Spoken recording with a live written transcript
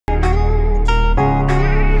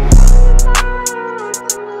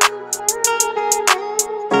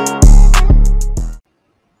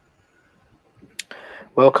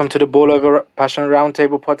Welcome to the Ball Over Passion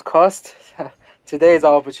Roundtable podcast. Today is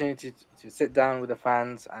our opportunity to sit down with the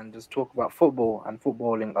fans and just talk about football and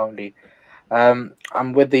footballing only.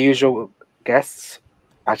 I'm with the usual guests,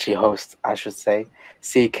 actually hosts, I should say,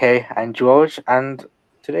 CK and George. And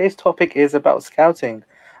today's topic is about scouting.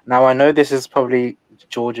 Now, I know this is probably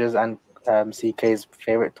George's and CK's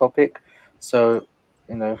favorite topic, so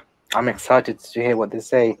you know I'm excited to hear what they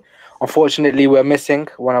say. Unfortunately, we're missing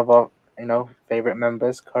one of our favorite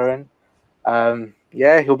members, Curran.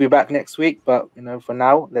 Yeah, he'll be back next week, but for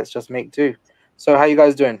now, let's just make do. So, how you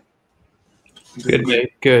guys doing? Good,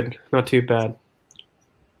 mate. Good. Not too bad.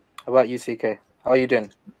 How about you, CK? How are you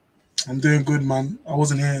doing? I'm doing good, man. I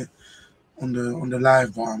wasn't here on the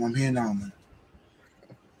live, but I'm here now, man.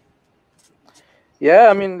 Yeah,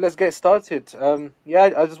 I mean, let's get started. Yeah,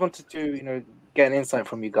 I just wanted to, get an insight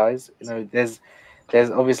from you guys. There's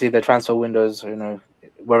obviously the transfer windows.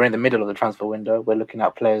 We're in the middle of the transfer window. We're looking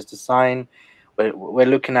at players to sign. We're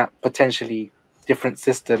looking at potentially different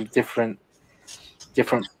systems, different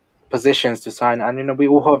positions to sign, and we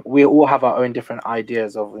all have our own different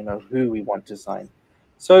ideas of who we want to sign.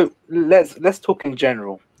 So let's talk in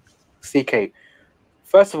general. CK,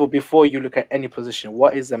 first of all, before you look at any position,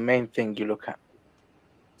 what is the main thing you look at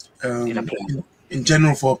in a player? In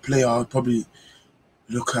general, for a player, I would probably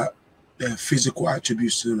look at their physical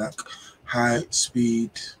attributes, so like height,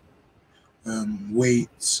 speed,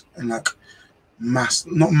 weight, and like mass,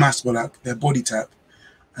 not mass, but like their body type.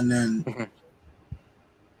 And then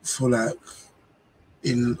for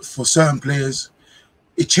certain players,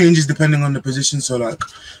 it changes depending on the position. So like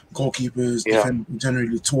goalkeepers, defenders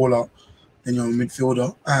generally taller than your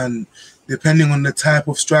midfielder, and depending on the type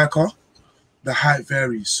of striker, the height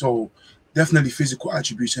varies. So definitely physical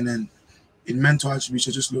attributes, and then in mental attributes,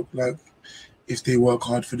 I just look like if they work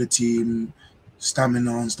hard for the team,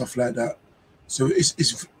 stamina and stuff like that. So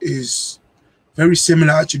it's very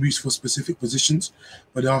similar attributes for specific positions,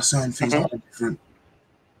 but there are certain things that are different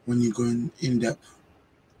when you go in depth.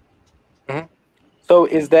 So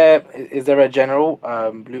is there a general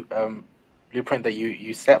blueprint that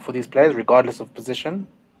you set for these players regardless of position,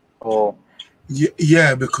 or?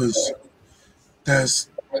 Yeah, because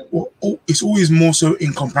it's always more so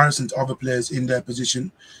in comparison to other players in their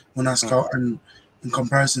position when I scout, and in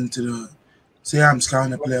comparison to say I'm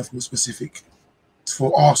scouting a player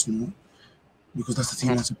for Arsenal, because that's the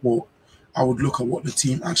team I support. I would look at what the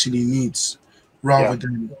team actually needs rather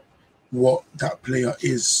than what that player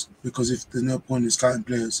is, because if there's no point in scouting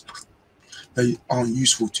players that aren't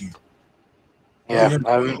useful to you.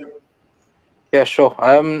 Yeah, sure.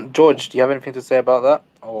 George, do you have anything to say about that?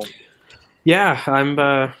 Or? Yeah,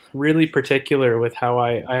 I'm really particular with how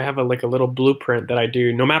I have a little blueprint that I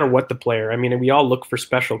do no matter what the player. I mean, we all look for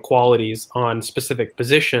special qualities on specific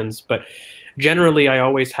positions, but generally I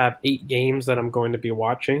always have 8 games that I'm going to be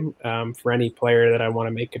watching for any player that I want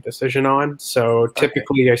to make a decision on. So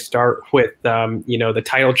typically I start with, the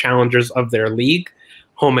title challengers of their league,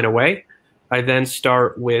 home and away. I then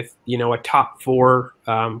start with, a top 4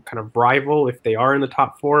 kind of rival if they are in the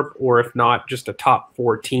top 4, or if not, just a top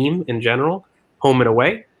 4 team in general, home and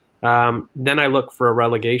away. Then I look for a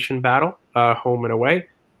relegation battle, home and away,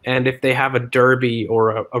 and if they have a derby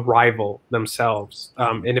or a rival themselves.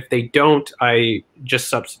 And if they don't, I just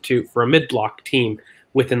substitute for a mid-block team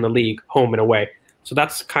within the league, home and away. So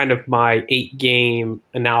that's kind of my 8-game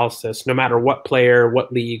analysis. No matter what player,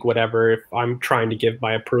 what league, whatever, if I'm trying to give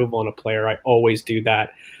my approval on a player, I always do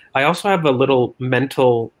that. I also have a little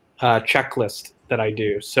mental checklist that I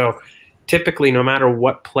do. So typically, no matter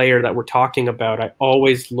what player that we're talking about, I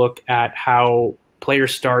always look at how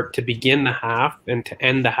players start to begin the half and to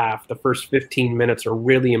end the half. The first 15 minutes are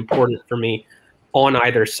really important for me on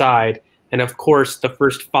either side. And of course, the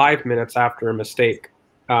first 5 minutes after a mistake.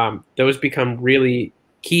 Those become really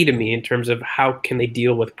key to me in terms of how can they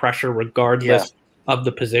deal with pressure regardless of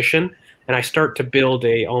the position. And I start to build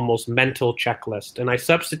a almost mental checklist. And I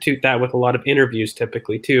substitute that with a lot of interviews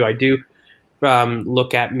typically too. I do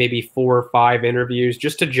look at maybe 4 or 5 interviews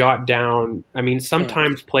just to jot down. I mean,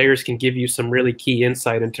 sometimes players can give you some really key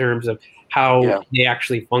insight in terms of how they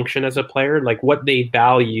actually function as a player, like what they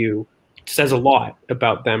value says a lot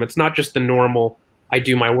about them. It's not just the normal I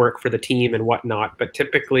do my work for the team and whatnot. But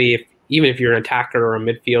typically, even if you're an attacker or a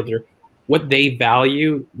midfielder, what they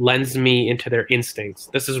value lends me into their instincts.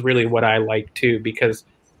 This is really what I like too, because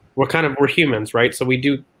we're humans, right? So we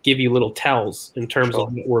do give you little tells in terms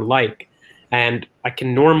of what we're like. And I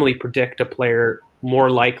can normally predict a player more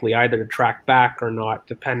likely either to track back or not,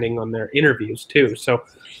 depending on their interviews too. So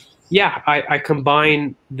yeah, I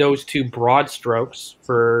combine those 2 broad strokes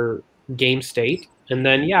for game state. And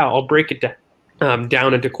then, I'll break it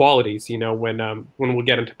down into qualities, when we'll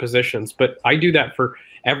get into positions. But I do that for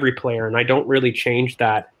every player, and I don't really change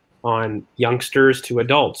that on youngsters to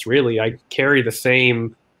adults. Really, I carry the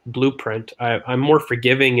same blueprint. I'm more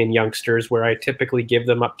forgiving in youngsters, where I typically give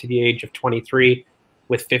them up to the age of 23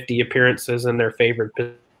 with 50 appearances in their favorite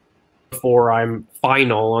position before I'm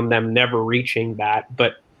final on them never reaching that.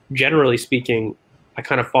 But generally speaking, I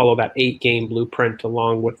kind of follow that 8-game blueprint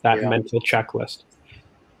along with that mental checklist.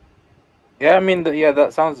 Yeah, I mean,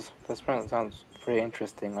 that sounds pretty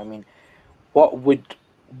interesting. I mean, what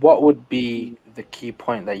would be the key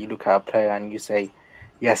point that you look at a player and you say,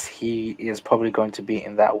 yes, he is probably going to be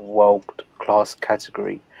in that world class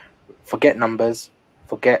category. Forget numbers,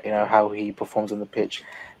 forget how he performs on the pitch.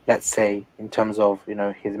 Let's say in terms of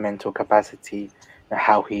his mental capacity,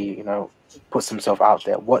 how he puts himself out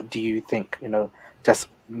there. What do you think? Just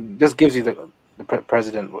gives you the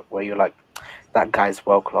president where you're like, that guy's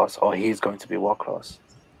world class, or he's going to be world class.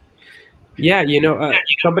 Yeah,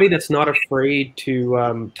 somebody that's not afraid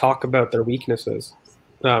to talk about their weaknesses.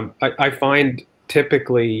 I find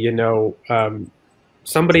typically,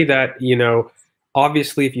 somebody that,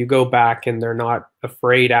 obviously if you go back and they're not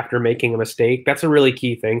afraid after making a mistake, that's a really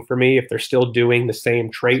key thing for me. If they're still doing the same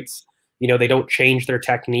traits, they don't change their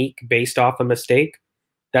technique based off a mistake.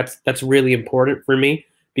 That's really important for me,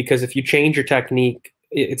 because if you change your technique,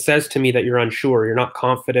 it says to me that you're unsure, you're not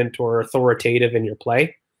confident or authoritative in your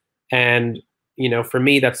play. And, for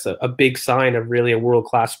me, that's a big sign of really a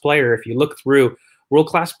world-class player. If you look through,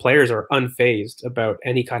 world-class players are unfazed about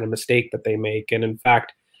any kind of mistake that they make. And in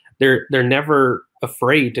fact, they're never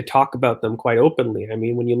afraid to talk about them quite openly. I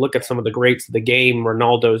mean, when you look at some of the greats of the game,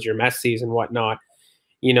 Ronaldo's, your Messi's and whatnot,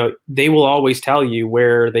 they will always tell you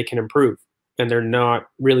where they can improve. And they're not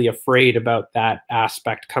really afraid about that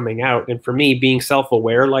aspect coming out. And for me, being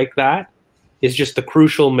self-aware like that is just the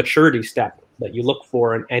crucial maturity step that you look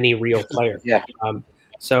for in any real player. Yeah.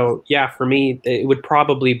 So for me, it would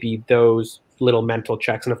probably be those little mental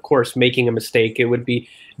checks. And of course, making a mistake, it would be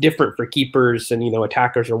different for keepers and,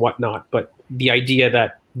 attackers or whatnot. But the idea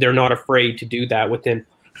that they're not afraid to do that within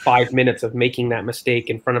 5 minutes of making that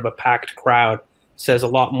mistake in front of a packed crowd says a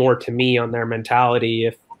lot more to me on their mentality.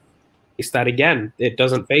 If that, again, it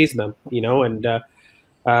doesn't faze them, and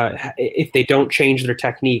if they don't change their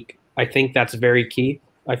technique, I think that's very key.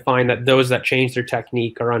 I find that those that change their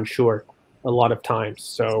technique are unsure a lot of times.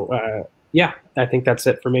 So, I think that's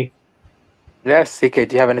it for me. Yeah, CK, do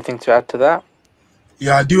you have anything to add to that?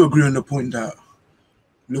 Yeah, I do agree on the point that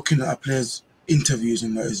looking at a player's interviews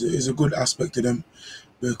and that is a good aspect to them,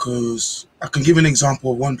 because I can give an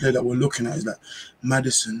example of one player that we're looking at is like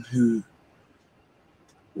Madison, who,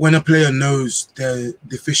 when a player knows their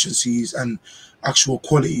deficiencies and actual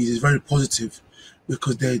qualities, is very positive,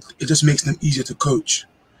 because it just makes them easier to coach,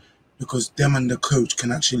 because them and the coach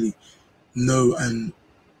can actually know and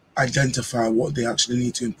identify what they actually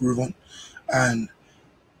need to improve on. And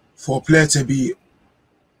for a player to be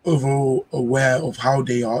overall aware of how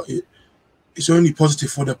they are, it's only positive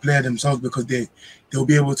for the player themselves, because they'll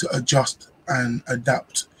be able to adjust and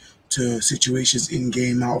adapt to situations in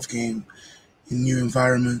game, out of game, in new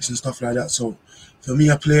environments and stuff like that. So for me,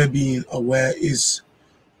 a player being aware is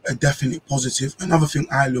a definite positive. Another thing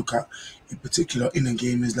I look at in particular in a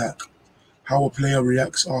game is like how a player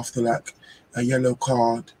reacts after like a yellow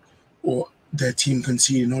card, or their team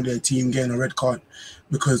conceding, or their team getting a red card,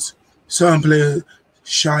 because certain players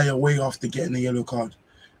shy away after getting a yellow card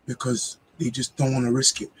because they just don't want to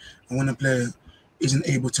risk it. And when a player isn't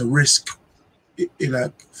able to risk it,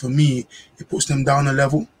 like, for me, it puts them down a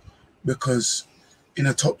level, because in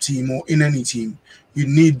a top team or in any team, you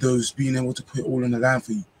need those being able to put it all on the line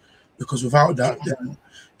for you, because without that, then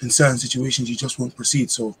in certain situations you just won't proceed.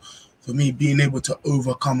 So for me, being able to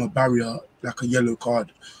overcome a barrier like a yellow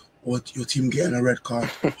card or your team getting a red card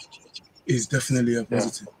is definitely a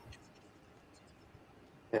positive.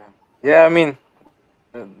 Yeah. I mean,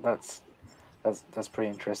 that's pretty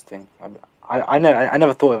interesting. I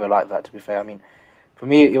never thought of it like that, to be fair. I mean, for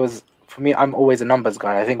me, I'm always a numbers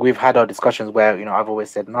guy. I think we've had our discussions where I've always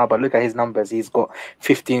said, no, but look at his numbers. He's got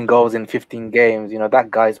 15 goals in 15 games. That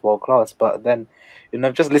guy's world class. But then,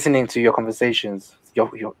 just listening to your conversations,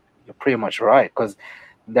 you're pretty much right, because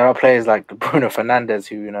there are players like Bruno Fernandes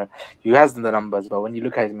who has the numbers, but when you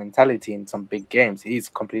look at his mentality in some big games, he's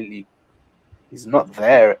not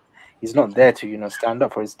there. He's not there to stand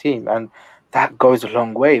up for his team, and that goes a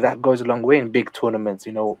long way. That goes a long way in big tournaments.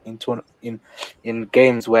 In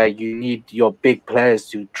games where you need your big players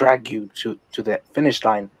to drag you to the finish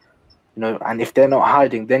line. And if they're not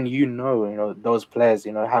hiding, then those players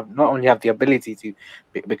have not only have the ability to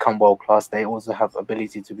become world class, they also have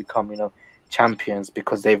ability to become champions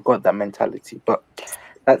because they've got that mentality. But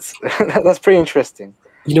that's that's pretty interesting.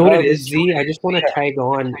 You know what it is, Z? I just want to tag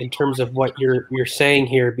on in terms of what you're saying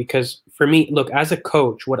here, because for me, look, as a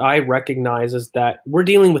coach, what I recognize is that we're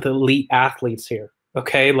dealing with elite athletes here.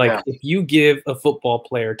 Okay, like if you give a football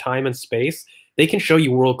player time and space, they can show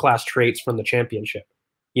you world-class traits from the championship.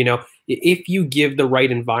 You know, if you give the right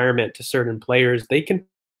environment to certain players, they can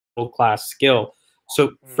world-class skill.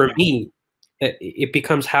 So for me, it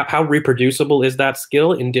becomes how reproducible is that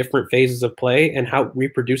skill in different phases of play, and how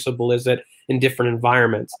reproducible is it in different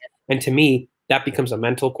environments. And to me, that becomes a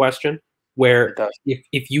mental question where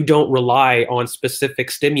if you don't rely on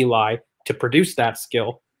specific stimuli to produce that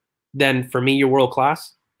skill, then for me, you're world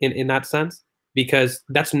class in that sense, because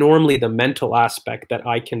that's normally the mental aspect that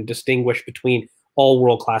I can distinguish between all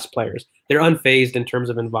world class players. They're unfazed in terms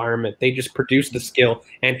of environment. They just produce the skill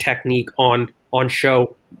and technique on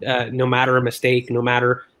show, no matter a mistake, no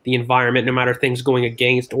matter the environment, no matter things going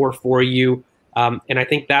against or for you. And I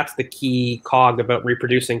think that's the key cog about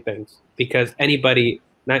reproducing things, because anybody,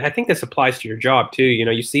 and I think this applies to your job too. You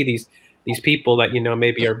know, you see these people that, you know,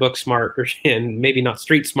 maybe are book smart and maybe not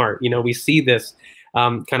street smart. You know, we see this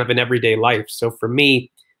kind of in everyday life. So for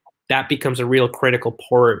me, that becomes a real critical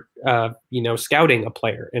part of, you know, scouting a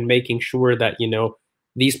player and making sure that, you know,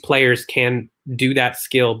 these players can do that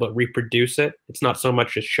skill but reproduce it. It's not so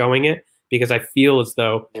much as showing it, because I feel as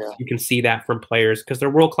though you can see that from players because they're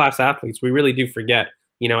world-class athletes. We really do forget.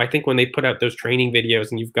 You know, I think when they put out those training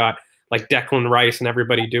videos and you've got like Declan Rice and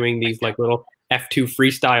everybody doing these like little F2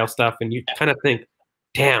 freestyle stuff, and you kind of think,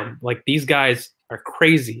 damn, like these guys are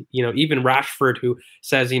crazy. You know, even Rashford, who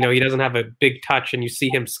says, you know, he doesn't have a big touch, and you see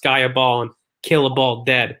him sky a ball and kill a ball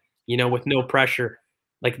dead, you know, with no pressure.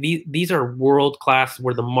 Like these are world class,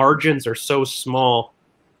 where the margins are so small,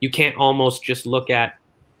 you can't almost just look at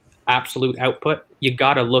absolute output. You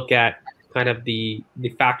got to look at kind of the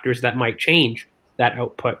factors that might change that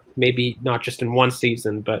output, maybe not just in one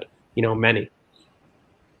season, but, you know, many.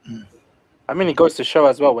 I mean, it goes to show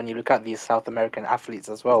as well, when you look at these South American athletes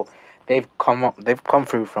as well, they've come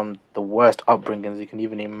through from the worst upbringings you can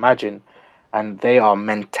even imagine, and they are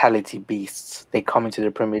mentality beasts. They come into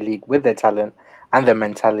the Premier League with their talent and their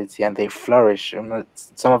mentality, and they flourish. And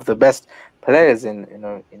some of the best players in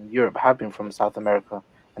Europe have been from South America,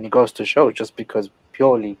 and it goes to show, just because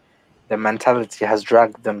purely the mentality has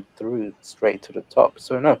dragged them through straight to the top.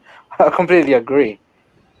 So no, I completely agree.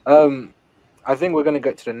 I think we're going to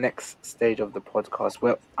get to the next stage of the podcast,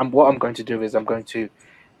 where what I'm going to do is I'm going to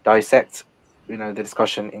dissect, the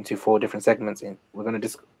discussion into 4 different segments. We're going to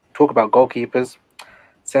just talk about goalkeepers,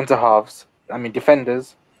 centre halves,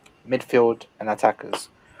 defenders, midfield, and attackers.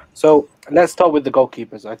 So let's start with the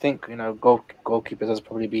goalkeepers. I think goalkeepers has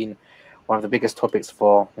probably been one of the biggest topics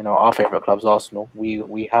for our favourite clubs, Arsenal.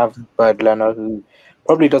 We have Bernd Leno, who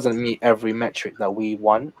probably doesn't meet every metric that we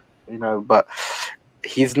want, but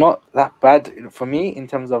he's not that bad for me in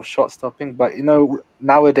terms of shot stopping. But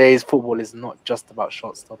nowadays football is not just about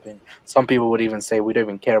shot stopping. Some people would even say we don't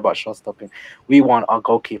even care about shot stopping. We want our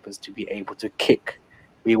goalkeepers to be able to kick.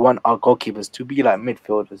 We want our goalkeepers to be like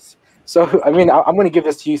midfielders. So I'm going to give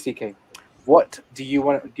this to you, CK. What do you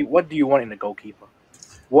want in a goalkeeper?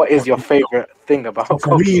 What is your favorite thing about? So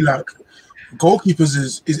for me, like,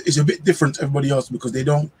 goalkeepers is a bit different to everybody else because they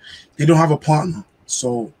don't have a partner.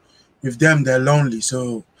 So with them, they're lonely.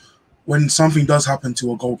 So when something does happen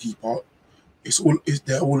to a goalkeeper,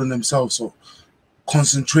 they're all on themselves. So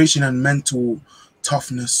concentration and mental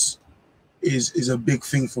toughness is a big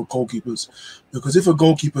thing for goalkeepers, because if a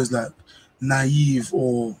goalkeeper is like naive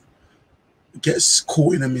or gets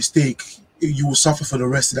caught in a mistake, you will suffer for the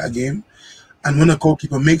rest of that game. And when a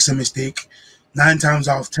goalkeeper makes a mistake, 9 times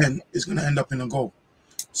out of 10 is going to end up in a goal.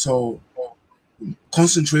 So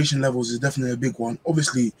concentration levels is definitely a big one.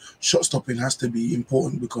 Obviously, shot stopping has to be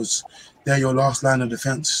important because they're your last line of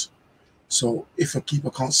defense. So if a keeper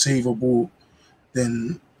can't save a ball,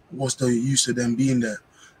 then what's the use of them being there?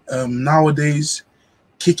 Nowadays,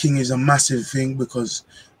 kicking is a massive thing because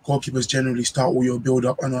goalkeepers generally start all your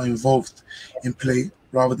build-up and are involved in play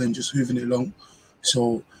rather than just hooving it long.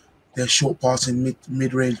 So their short passing,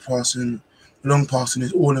 mid-range passing, long passing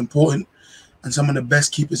is all important. And some of the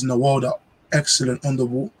best keepers in the world are excellent on the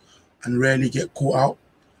ball and rarely get caught out.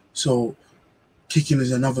 So kicking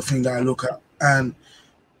is another thing that I look at. And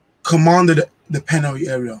command of the penalty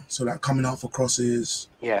area. So like coming out for crosses,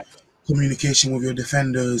 communication with your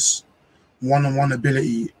defenders, one-on-one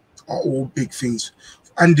ability are all big things.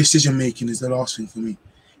 And decision-making is the last thing for me.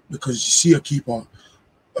 Because you see a keeper,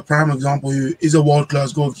 a prime example who is a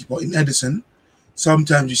world-class goalkeeper in Edison,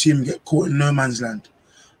 sometimes you see him get caught in no man's land.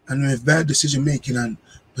 And with bad decision-making and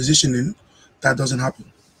positioning, that doesn't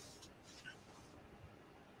happen.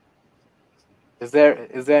 Is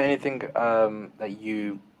there anything that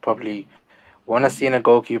you probably want to see in a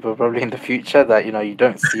goalkeeper probably in the future that you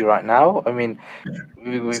don't see right now? I mean,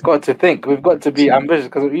 we've got to think. We've got to be ambitious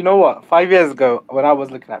because you know what? 5 years ago, when I was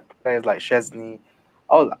looking at players like Chesney,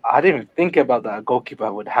 I didn't even think about that a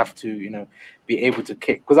goalkeeper would have to be able to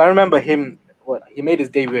kick. Because I remember him. Well, he made his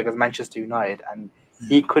debut against Manchester United, and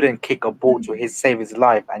he couldn't kick a ball to save his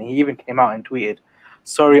life. And he even came out and tweeted,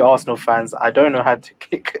 "Sorry, Arsenal fans, I don't know how to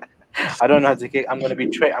kick." I don't know how to kick. I'm going to be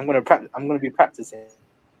I'm going to be practicing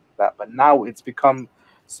that. But now it's become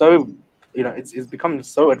so, it's become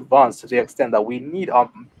so advanced to the extent that we need our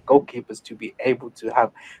goalkeepers to be able to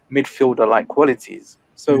have midfielder-like qualities.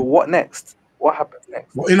 So what next? What happens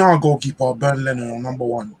next? Well, in our goalkeeper, Ben Lennon, number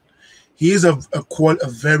one, he is a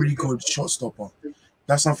very good shot stopper.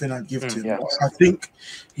 That's something I give to him. Yeah. I think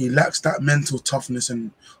he lacks that mental toughness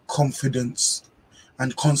and confidence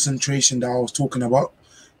and concentration that I was talking about,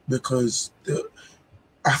 because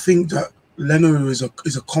I think that Leno is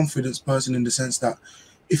a confidence person in the sense that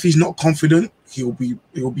if he's not confident, you'll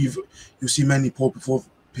see many poor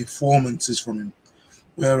performances from him.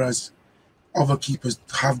 Whereas other keepers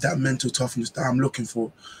have that mental toughness that I'm looking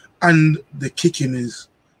for, and the kicking is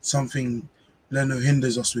something Leno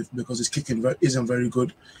hinders us with because his kicking isn't very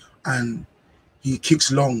good, and he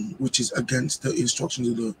kicks long, which is against the instructions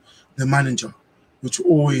of the manager, which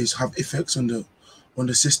always have effects on the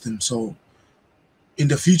system. So in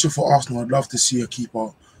the future for Arsenal, I'd love to see a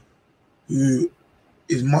keeper who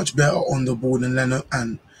is much better on the ball than Leno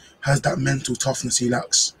and has that mental toughness he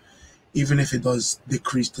lacks, even if it does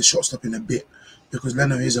decrease the shot stopping a bit, because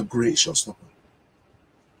Leno is a great shot stopper.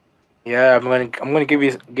 Yeah, I'm gonna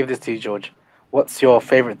give this to you, George. What's your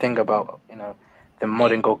favorite thing about the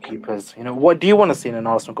modern goalkeepers? What do you want to see in an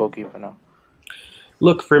Arsenal goalkeeper now?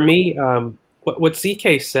 Look, for me, what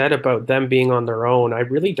CK said about them being on their own, I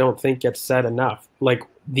really don't think gets said enough. Like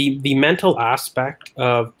the mental aspect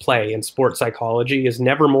of play and sports psychology is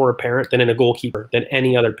never more apparent than in a goalkeeper than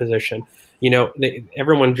any other position.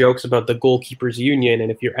 Everyone jokes about the goalkeepers union, and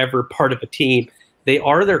if you're ever part of a team, they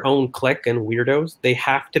are their own clique and weirdos. They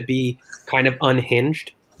have to be kind of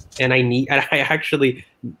unhinged, and I actually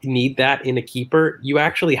need that in a keeper. You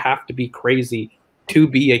actually have to be crazy to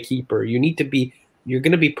be a keeper. You're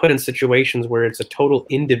going to be put in situations where it's a total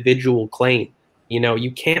individual claim.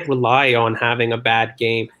 You can't rely on having a bad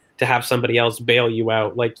game to have somebody else bail you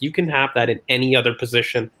out. Like, you can have that in any other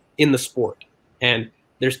position in the sport. And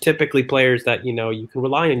there's typically players that, you can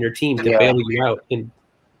rely on your team to bail you out in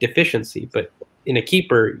deficiency. But in a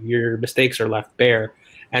keeper, your mistakes are left bare.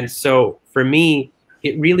 And so for me,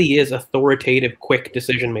 it really is authoritative, quick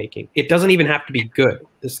decision making. It doesn't even have to be good,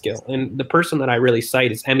 the skill. And the person that I really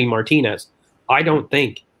cite is Emi Martinez. I don't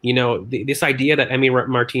think, this idea that Emi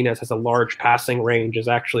Martinez has a large passing range is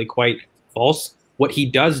actually quite false. What he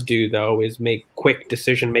does do, though, is make quick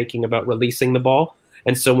decision making about releasing the ball.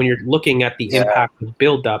 And so when you're looking at the impact of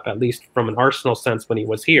build-up, at least from an Arsenal sense when he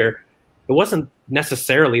was here, it wasn't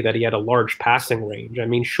necessarily that he had a large passing range. I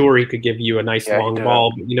mean, sure, he could give you a nice long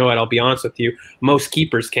ball, but you know what? I'll be honest with you. Most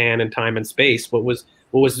keepers can in time and space. What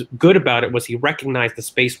was good about it was he recognized the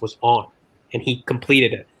space was on, and he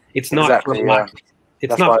completed it. It's not for lack.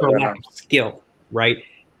 It's not for lack of skill, right?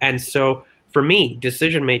 And so for me,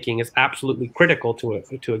 decision making is absolutely critical to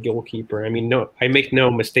a goalkeeper. I mean, I make no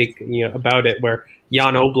mistake about it. Where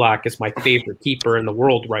Jan Oblak is my favorite keeper in the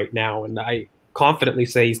world right now, and I confidently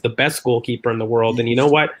say he's the best goalkeeper in the world. And you know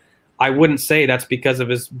what? I wouldn't say that's because of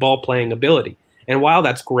his ball playing ability. And while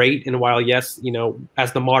that's great, and while, yes,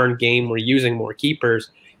 as the modern game, we're using more keepers,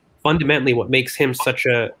 fundamentally what makes him such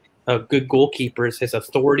a good goalkeeper is his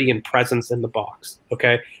authority and presence in the box.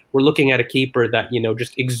 Okay. We're looking at a keeper that,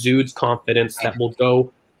 just exudes confidence, that will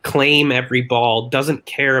go claim every ball, doesn't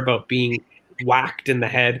care about being whacked in the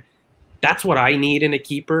head. That's what I need in a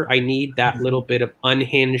keeper. I need that little bit of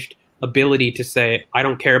unhinged ability to say, I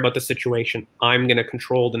don't care about the situation. I'm going to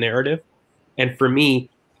control the narrative. And for me,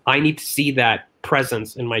 I need to see that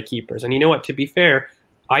presence in my keepers. And you know what? To be fair,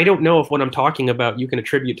 I don't know if what I'm talking about you can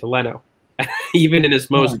attribute to Leno, even in his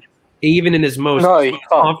most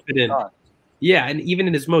confident. Yeah, and even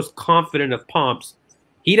in his most confident of pomps,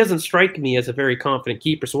 he doesn't strike me as a very confident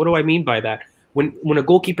keeper. So what do I mean by that? When a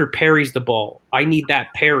goalkeeper parries the ball, I need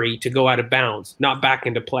that parry to go out of bounds, not back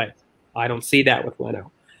into play. I don't see that with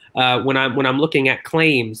Leno. When I'm looking at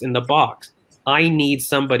claims in the box, I need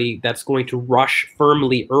somebody that's going to rush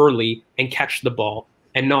firmly early and catch the ball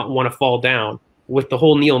and not want to fall down. With the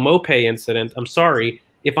whole Neil Maupay incident, I'm sorry,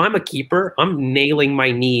 if I'm a keeper, I'm nailing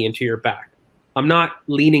my knee into your back. I'm not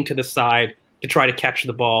leaning to the side to try to catch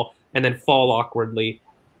the ball. and then fall awkwardly.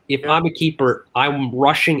 If I'm a keeper, I'm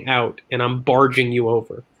rushing out and I'm barging you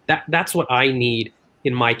over. That's what I need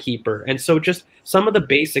in my keeper. And so just some of the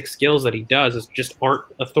basic skills that he does is just aren't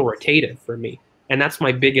authoritative for me. And that's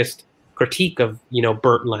my biggest critique of,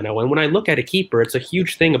 Bert Leno. And when I look at a keeper, it's a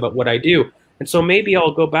huge thing about what I do. And so maybe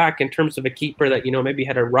I'll go back in terms of a keeper that, maybe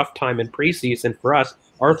had a rough time in preseason for us,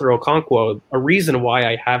 Arthur Okonkwo, a reason why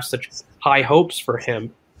I have such high hopes for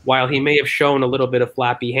him. While he may have shown a little bit of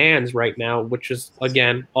flappy hands right now, which is,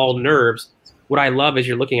 again, all nerves, what I love is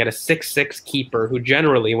you're looking at a 6'6" keeper who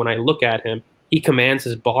generally, when I look at him, he commands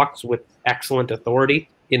his box with excellent authority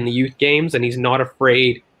in the youth games, and he's not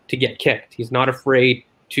afraid to get kicked. He's not afraid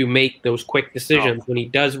to make those quick decisions. When he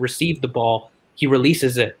does receive the ball, he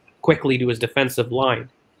releases it quickly to his defensive line.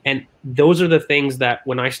 And those are the things that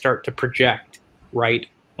when I start to project, right,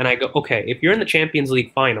 and I go, okay, if you're in the Champions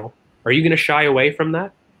League final, are you going to shy away from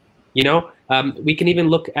that? We can even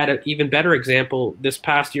look at an even better example this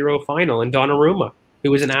past Euro final in Donnarumma,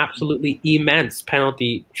 who was an absolutely immense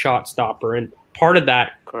penalty shot stopper. And part of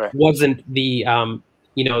that wasn't the,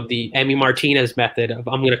 the Emi Martinez method of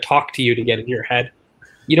I'm going to talk to you to get in your head.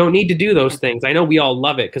 You don't need to do those things. I know we all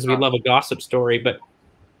love it because we love a gossip story, but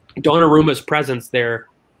Donnarumma's presence there,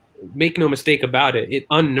 make no mistake about it, it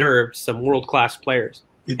unnerved some world-class players.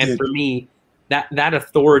 And for me, that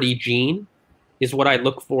authority gene is what I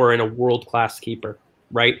look for in a world-class keeper,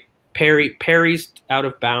 right? Parries out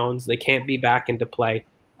of bounds. They can't be back into play.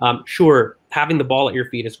 Sure, having the ball at your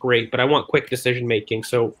feet is great, but I want quick decision-making.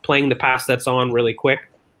 So playing the pass that's on really quick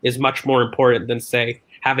is much more important than, say,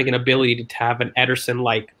 having an ability to have an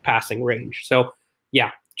Ederson-like passing range. So,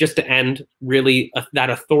 yeah, just to end, really that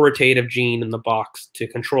authoritative gene in the box to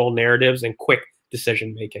control narratives and quick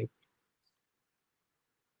decision-making.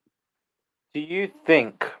 Do you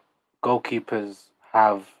think goalkeepers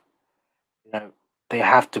have, they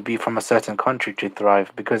have to be from a certain country to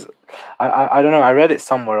thrive? Because I don't know, I read it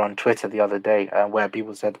somewhere on Twitter the other day where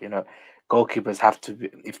people said, goalkeepers have to be,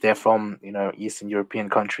 if they're from, Eastern European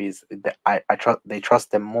countries, they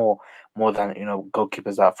trust them more than,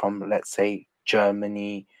 goalkeepers are from, let's say,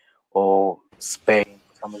 Germany or Spain.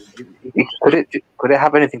 Could it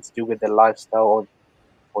have anything to do with their lifestyle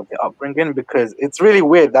or their upbringing? Because it's really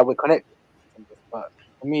weird that we're connected. But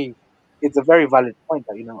for me, it's a very valid point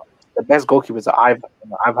that the best goalkeepers that I've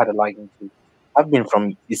had a liking to have been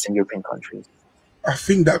from Eastern European countries. I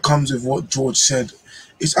think that comes with what George said.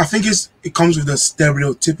 It comes with the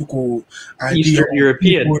stereotypical idea Eastern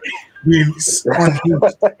European being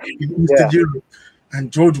unhinged in Eastern Europe.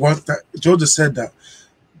 And George has said that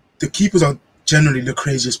the keepers are generally the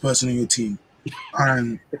craziest person in your team,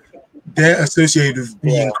 and they're associated with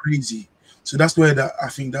being crazy. So that's where I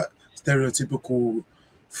think that stereotypical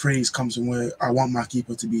phrase comes from, where I want my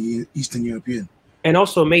keeper to be Eastern European. And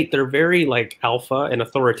also, mate, they're very alpha and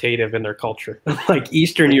authoritative in their culture, like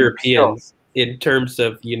Eastern Europeans in terms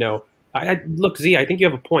of, look, Z, I think you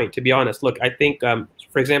have a point, to be honest. Look, I think,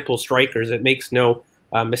 for example, strikers, it makes no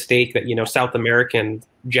mistake that, South Americans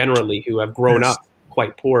generally who have grown up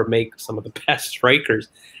quite poor make some of the best strikers.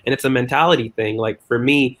 And it's a mentality thing. Like for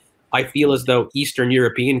me, I feel as though Eastern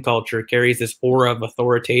European culture carries this aura of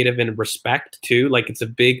authoritative and respect too. Like it's a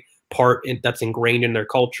big part that's ingrained in their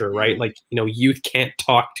culture, right? Like, youth can't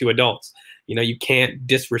talk to adults, you can't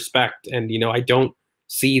disrespect. And, I don't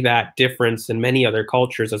see that difference in many other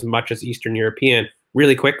cultures as much as Eastern European.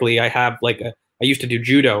 Really quickly, I used to do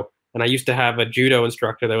judo, and I used to have a judo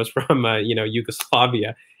instructor that was from,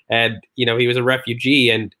 Yugoslavia. And, he was a refugee,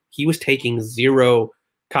 and he was taking zero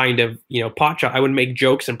kind of, potcha. I would make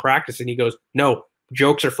jokes in practice, and he goes, no,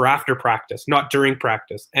 jokes are for after practice, not during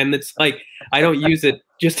practice. And it's like, I don't use it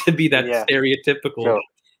just to be that stereotypical,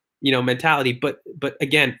 mentality. But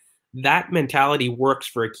again, that mentality works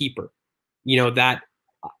for a keeper, that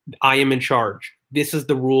I am in charge. This is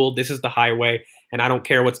the rule. This is the highway. And I don't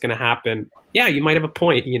care what's going to happen. Yeah, you might have a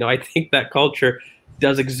point. I think that culture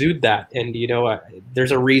does exude that. And,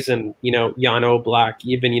 there's a reason, Jan Oblak,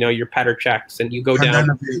 even, your Petr Cechs, and you go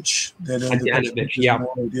down.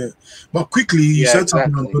 Yeah. But quickly, you said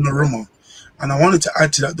something on Donnarumma. And I wanted to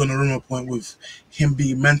add to that Donnarumma point with him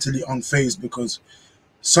being mentally unfazed, because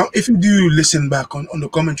if you do listen back on the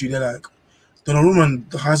commentary, they're like,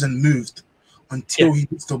 Donnarumma hasn't moved until he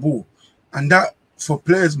hits the ball. And that, for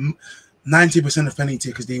players, 90% of penalty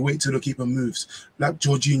takers, they wait till the keeper moves, like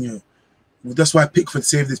Jorginho. That's why Pickford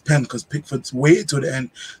saved his pen, because Pickford waited till the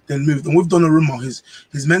end, then moved. And with Donnarumma,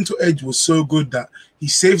 his mental edge was so good that he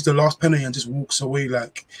saves the last penalty and just walks away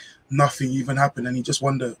like nothing even happened. And he just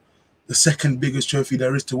won the second biggest trophy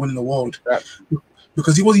there is to win in the world.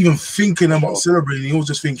 Because he wasn't even thinking about celebrating. He was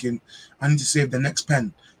just thinking, I need to save the next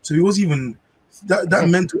pen. So it was even that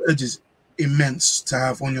mental edge is immense to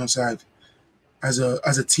have on your side as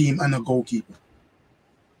a team and a goalkeeper.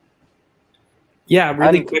 Yeah,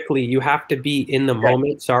 really quickly, you have to be in the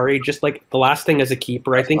moment. Sorry, just like the last thing as a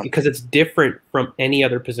keeper, I think because it's different from any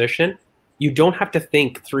other position, you don't have to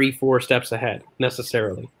think 3-4 steps ahead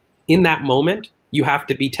necessarily. In that moment, you have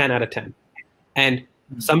to be 10 out of 10. And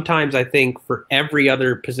sometimes I think for every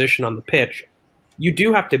other position on the pitch, you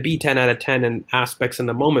do have to be 10 out of 10 in aspects in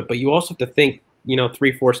the moment, but you also have to think,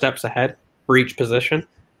 3-4 steps ahead for each position.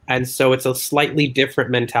 And so it's a slightly different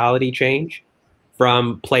mentality change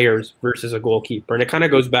from players versus a goalkeeper. And it kind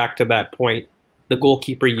of goes back to that point, the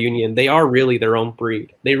goalkeeper union. They are really their own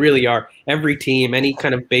breed. They really are. Every team, any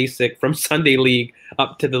kind of basic from Sunday league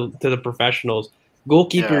up to the professionals,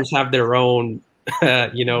 goalkeepers have their own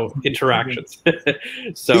interactions.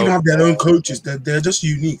 So they even have their own coaches. They're just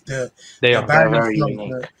unique. They're very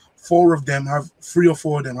unique. 4 of them have 3 or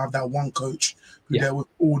 4 of them have that one coach who they're with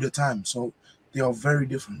all the time. So they are very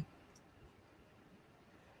different.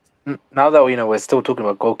 Now that we're still talking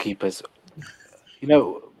about goalkeepers,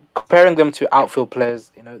 comparing them to outfield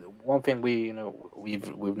players, one thing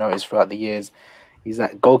we've noticed throughout the years is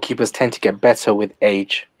that goalkeepers tend to get better with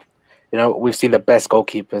age. We've seen the best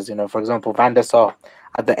goalkeepers. For example, Van der Sar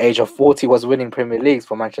at the age of 40 was winning Premier Leagues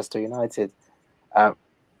for Manchester United.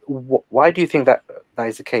 Why do you think that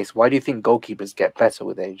is the case? Why do you think goalkeepers get better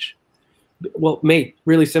with age? Well, mate,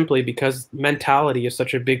 really simply because mentality is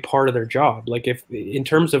such a big part of their job. Like, if in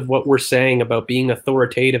terms of what we're saying about being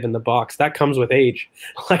authoritative in the box, that comes with age.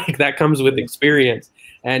 Like, that comes with experience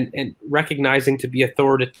and recognizing to be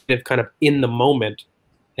authoritative kind of in the moment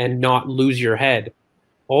and not lose your head.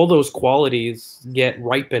 All those qualities get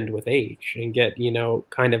ripened with age and get,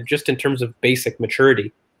 kind of just in terms of basic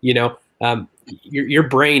maturity, your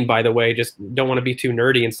brain, by the way, just don't want to be too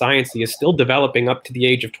nerdy and sciencey, is still developing up to the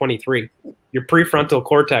age of 23. Your prefrontal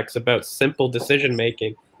cortex about simple decision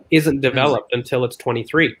making isn't developed until it's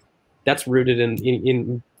 23. That's rooted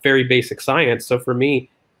in very basic science. So for me,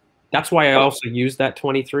 that's why I also use that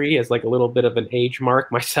 23 as like a little bit of an age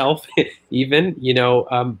mark myself, even,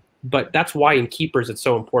 but that's why in keepers it's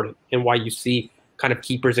so important, and why you see kind of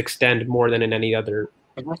keepers extend more than in any other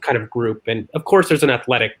kind of group. And of course there's an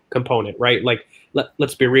athletic component, right? Like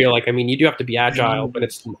let's be real. Like, I mean, you do have to be agile, but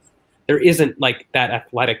there isn't like that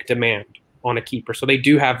athletic demand on a keeper. So they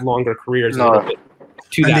do have longer careers.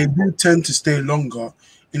 They do tend to stay longer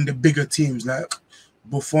in the bigger teams. Like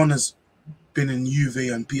Buffon has been in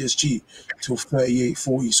Juve and PSG till 38,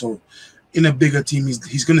 40. So in a bigger team,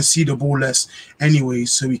 he's going to see the ball less anyway,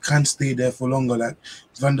 so he can stay there for longer. Like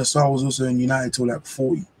Van der Sar was also in United till like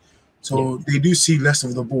 40. So they do see less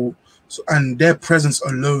of the ball. So, and their presence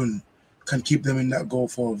alone can keep them in that goal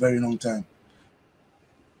for a very long time.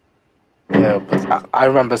 Yeah, but I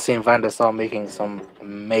remember seeing Van der Sar making some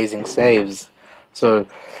amazing saves. So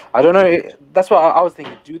I don't know. That's what I was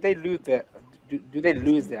thinking. Do they lose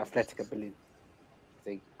their athletic ability?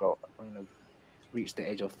 They got reach the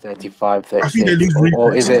age of 35, 36, I think they lose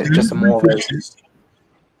or is it just more of a...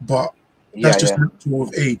 But that's just natural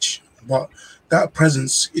of age. But that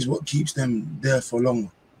presence is what keeps them there for longer,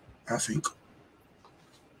 I think.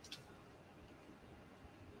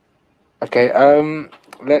 Okay,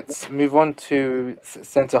 let's move on to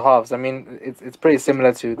centre halves. I mean, it's pretty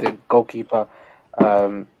similar to the goalkeeper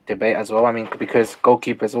debate as well. I mean, because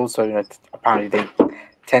goalkeepers also, apparently they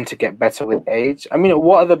tend to get better with age. I mean,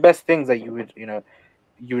 what are the best things that you would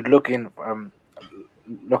look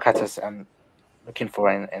at us and looking for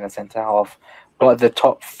in a centre half? What are the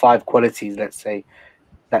top 5 qualities, let's say,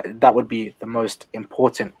 that would be the most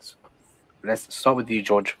important? Let's start with you,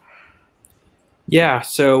 George. Yeah,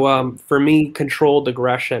 so for me, controlled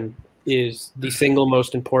aggression is the single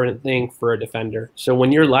most important thing for a defender. So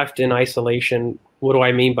when you're left in isolation, what do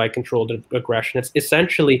I mean by controlled aggression? It's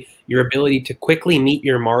essentially your ability to quickly meet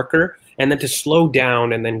your marker and then to slow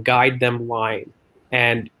down and then guide them line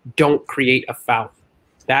and don't create a foul.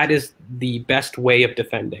 That is the best way of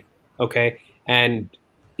defending, okay? And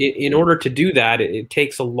in order to do that, it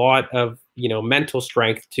takes a lot of mental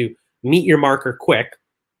strength to meet your marker quick,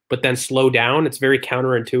 but then slow down. It's very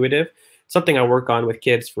counterintuitive. Something I work on with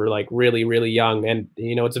kids for like really, really young. And,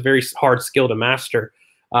 it's a very hard skill to master.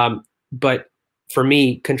 But for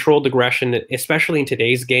me, controlled aggression, especially in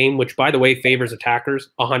today's game, which by the way, favors attackers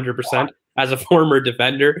 100%. As a former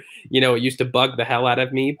defender, it used to bug the hell out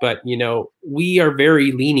of me, but we are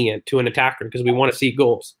very lenient to an attacker because we want to see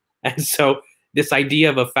goals. And so this idea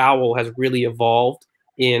of a foul has really evolved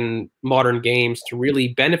in modern games to really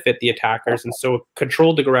benefit the attackers. And so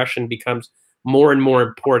controlled aggression becomes more and more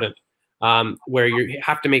important. where you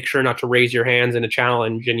have to make sure not to raise your hands in a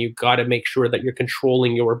challenge, and you've got to make sure that you're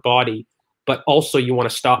controlling your body, but also you want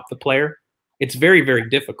to stop the player. It's very, very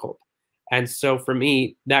difficult. And so for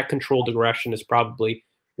me, that controlled aggression is probably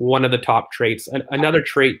one of the top traits. Another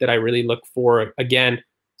trait that I really look for, again,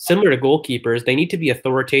 similar to goalkeepers, they need to be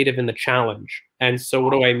authoritative in the challenge. And so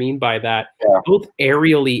what do I mean by that? Yeah. Both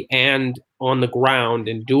aerially and on the ground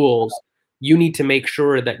in duels, you need to make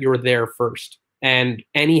sure that you're there first. And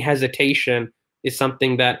any hesitation is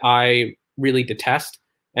something that I really detest.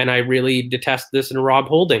 And I really detest this in Rob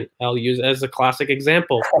Holding. I'll use as a classic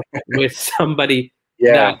example with somebody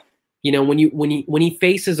that, you know, when he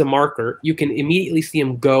faces a marker, you can immediately see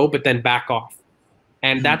him go, but then back off.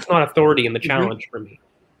 And that's not authority in the challenge for me.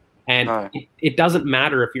 And it doesn't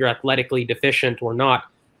matter if you're athletically deficient or not.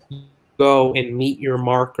 You go and meet your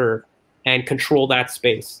marker and control that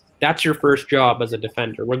space. That's your first job as a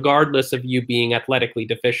defender, regardless of you being athletically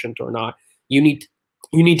deficient or not. You need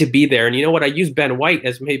to be there. And you know what? I use Ben White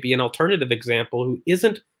as maybe an alternative example who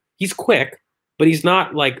he's quick, but he's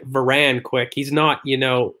not like Varane quick. He's not, you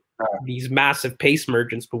know, these massive pace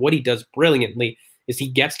mergents. But what he does brilliantly is he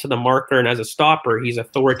gets to the marker, and as a stopper, he's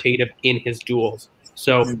authoritative in his duels.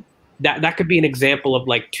 So that could be an example of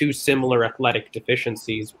like two similar athletic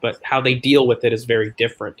deficiencies, but how they deal with it is very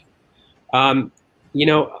different. You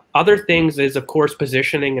know, other things is, of course,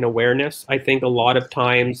 positioning and awareness. I think a lot of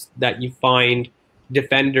times that you find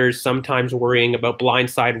defenders sometimes worrying about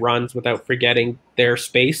blindside runs without forgetting their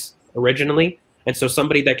space originally. And so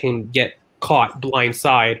somebody that can get caught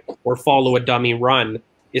blindside or follow a dummy run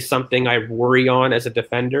is something I worry on as a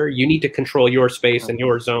defender. You need to control your space and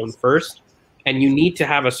your zone first, and you need to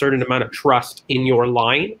have a certain amount of trust in your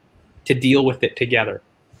line to deal with it together.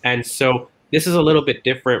 And so this is a little bit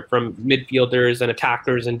different from midfielders and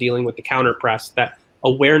attackers and dealing with the counter press, that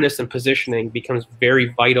awareness and positioning becomes very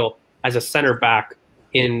vital as a center back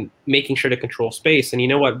in making sure to control space. And you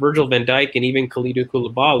know what? Virgil van Dijk and even Kalidou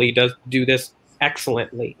Koulibaly do this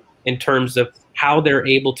excellently in terms of how they're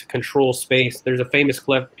able to control space. There's a famous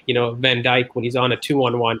clip, you know, of Van Dijk when he's on a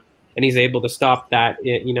 2-on-1 and he's able to stop that,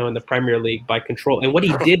 you know, in the Premier League by control. And what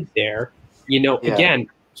he did there, you know, again,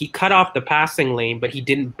 he cut off the passing lane, but he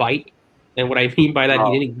didn't bite. And what I mean by that,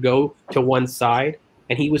 he didn't go to one side,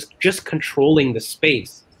 and he was just controlling the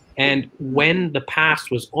space. And when the pass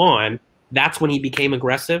was on, that's when he became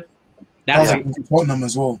aggressive. That's Tottenham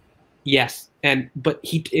as well. Yes, but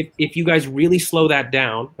if you guys really slow that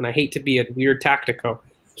down, and I hate to be a weird tactico,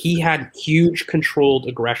 he had huge controlled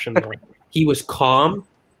aggression there. He was calm,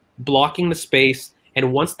 blocking the space,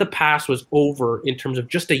 and once the pass was over in terms of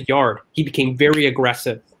just a yard, he became very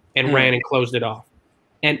aggressive and ran and closed it off.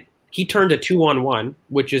 And he turned a 2-on-1,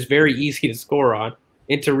 which is very easy to score on,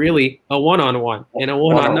 into really a 1-on-1 and a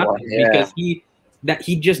 1-on-nothing because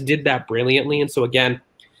he just did that brilliantly. And so again,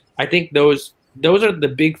 I think those are the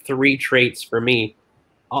big three traits for me.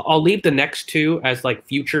 I'll leave the next two as like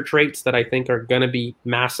future traits that I think are going to be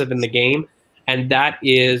massive in the game, and that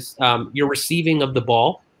is your receiving of the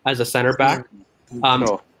ball as a center back.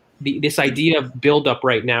 This idea of build up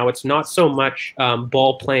right now, it's not so much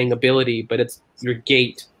ball playing ability, but it's your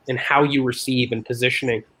gait and how you receive and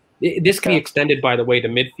positioning. This can be extended, by the way, to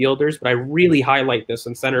midfielders, but I really highlight this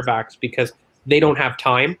in center backs because they don't have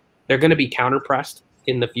time. They're going to be counter-pressed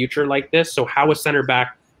in the future like this. So how a center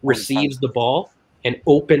back receives the ball and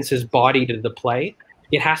opens his body to the play,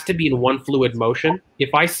 it has to be in one fluid motion.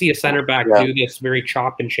 If I see a center back do this very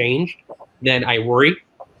chop and change, then I worry.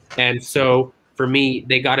 And so for me,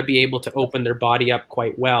 they got to be able to open their body up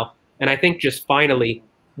quite well. And I think just finally,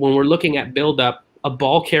 when we're looking at build-up, a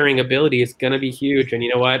ball-carrying ability is going to be huge. And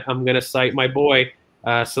you know what? I'm going to cite my boy,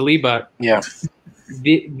 Saliba. Yeah.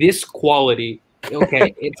 This quality,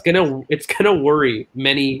 okay, it's gonna worry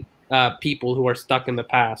many people who are stuck in the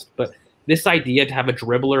past. But this idea to have a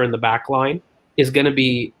dribbler in the back line is going to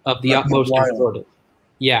be of the utmost importance.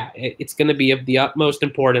 Yeah, it's going to be of the utmost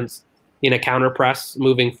importance in a counter press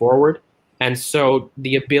moving forward. And so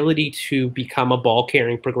the ability to become a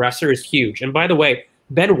ball-carrying progressor is huge. And by the way,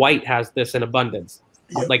 Ben White has this in abundance.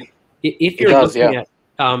 Like, if you're looking at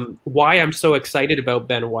why I'm so excited about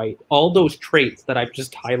Ben White, all those traits that I've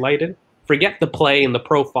just highlighted, forget the play and the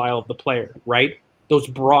profile of the player, right? Those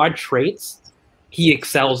broad traits, he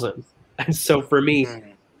excels in. And so for me,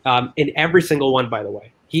 in every single one, by the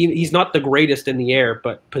way, he's not the greatest in the air,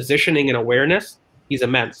 but positioning and awareness, he's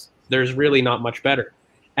immense. There's really not much better.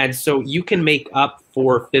 And so you can make up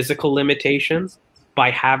for physical limitations by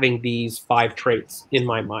having these 5 traits in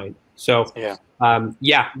my mind. So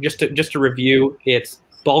just to review, it's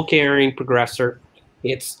ball carrying progressor,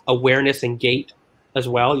 it's awareness and gait, as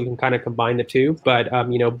well. You can kind of combine the two, but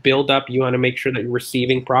build up. You want to make sure that you're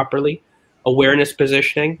receiving properly, awareness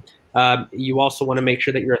positioning. You also want to make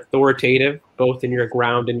sure that you're authoritative, both in your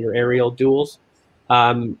ground and your aerial duels.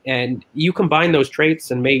 And you combine those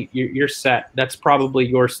traits and you're set. That's probably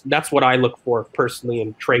yours. That's what I look for personally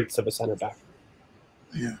in traits of a center back.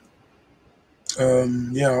 Yeah.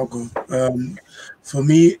 Yeah, I'll go. For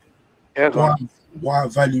me, what I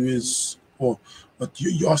value is, but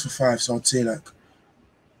you asked for 5, so I'd say like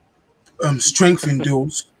strength in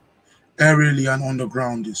duels, aerially and on the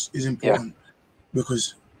ground is important,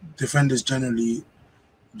 because defenders generally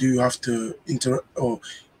do have to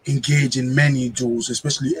engage in many duels,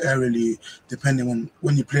 especially aerially, depending on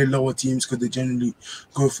when you play lower teams, because they generally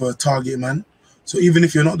go for a target man. So even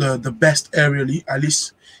if you're not the best aerially, at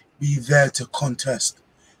least be there to contest,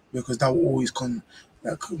 because that will always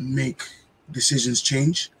make decisions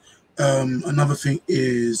change. Another thing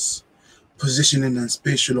is positioning and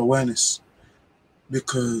spatial awareness,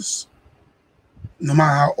 because no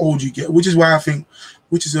matter how old you get, which is one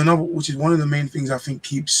of the main things I think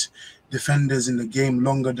keeps defenders in the game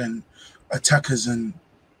longer than attackers and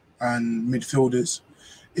midfielders,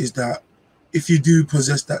 is that if you do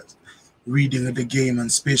possess that reading of the game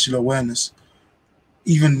and spatial awareness,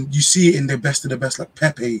 even you see it in the best of the best, like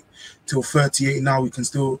Pepe till 38 now, we can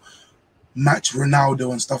still match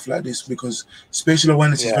Ronaldo and stuff like this, because spatial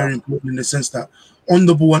awareness is very important in the sense that on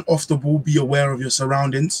the ball and off the ball, be aware of your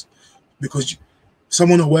surroundings, because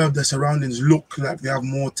someone aware of their surroundings look like they have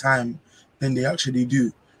more time than they actually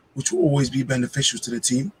do, which will always be beneficial to the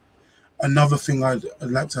team. Another thing I'd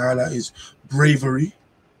like to highlight is bravery,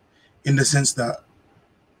 in the sense that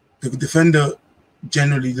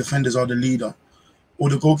generally defenders are the leader, or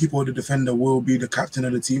the goalkeeper or the defender will be the captain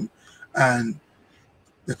of the team, and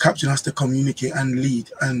the captain has to communicate and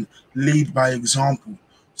lead by example.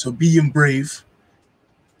 So being brave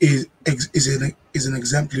is an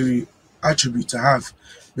exemplary attribute to have,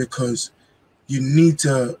 because you need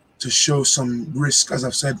to show some risk. As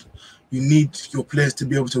I've said, you need your players to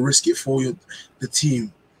be able to risk it for the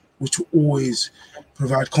team, which will always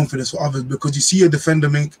provide confidence for others, because you see a defender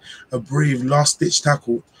make a brave last-ditch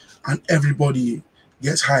tackle and everybody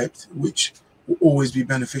gets hyped, which will always be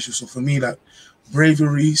beneficial. So for me, like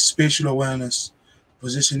bravery, spatial awareness,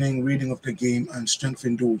 positioning, reading of the game, and strength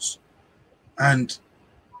in duels. And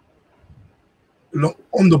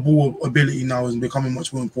on the ball ability now is becoming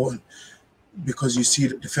much more important, because you see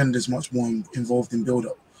that defenders much more involved in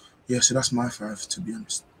build-up. Yeah, so that's my 5, to be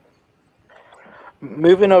honest.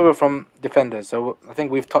 Moving over from defenders, so I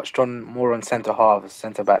think we've touched on more on centre halves,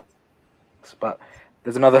 centre backs, but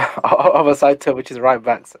there's another other side to it, which is right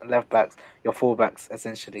backs and left backs, your full backs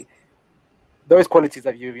essentially. Those qualities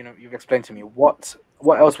that you've explained to me. What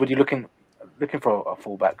else would you looking for a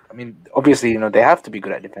fullback? I mean, obviously, they have to be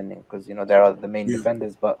good at defending, because they are the main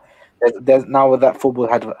defenders. But there's now that football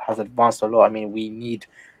has advanced a lot. I mean, we need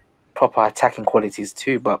proper attacking qualities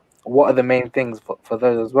too. But what are the main things for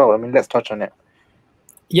those as well? I mean, let's touch on it.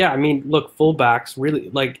 Yeah, I mean, look, fullbacks really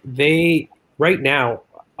right now.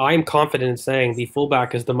 I'm confident in saying the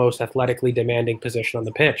fullback is the most athletically demanding position on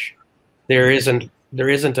the pitch. There isn't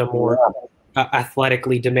a more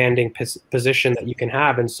athletically demanding position that you can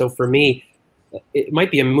have. And so for me, it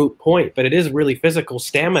might be a moot point, but it is really physical.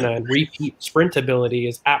 Stamina and repeat sprint ability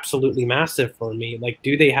is absolutely massive for me. Like,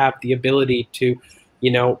 do they have the ability to,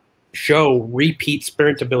 show repeat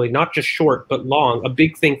sprint ability, not just short, but long? A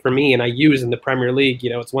big thing for me, and I use in the Premier League,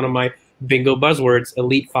 it's one of my bingo buzzwords,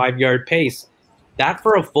 elite 5-yard pace. That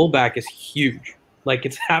for a fullback is huge. Like,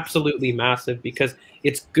 it's absolutely massive, because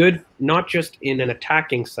it's good not just in an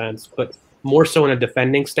attacking sense, but more so in a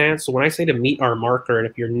defending stance. So when I say to meet our marker, and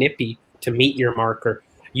if you're nippy to meet your marker,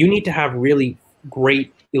 you need to have really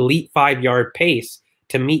great elite 5-yard pace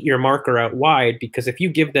to meet your marker out wide, because if you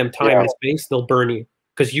give them time and space, they'll burn you,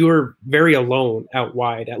 because you're very alone out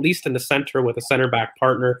wide. At least in the center with a center back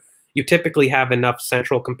partner, you typically have enough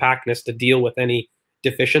central compactness to deal with any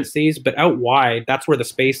deficiencies, but out wide, that's where the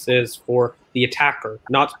space is for the attacker,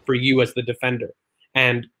 not for you as the defender.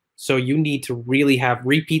 And so you need to really have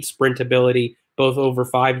repeat sprint ability, both over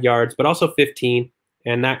 5 yards, but also 15.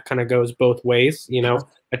 And that kind of goes both ways,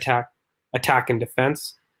 attack and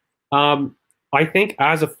defense. I think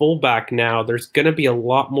as a fullback now, there's going to be a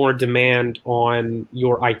lot more demand on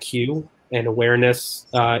your IQ and awareness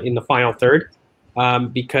in the final third,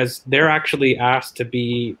 because they're actually asked to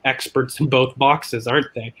be experts in both boxes,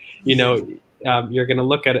 aren't they? You're going to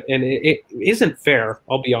look at it, and it isn't fair.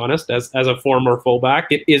 I'll be honest, as a former fullback,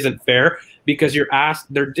 it isn't fair, because you're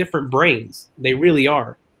asked. They're different brains. They really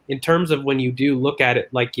are. In terms of when you do look at it,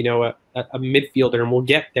 like a midfielder, and we'll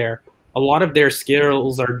get there. a lot of their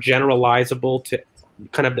skills are generalizable to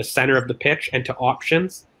kind of the center of the pitch and to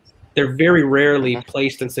options. They're very rarely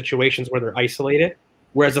placed in situations where they're isolated.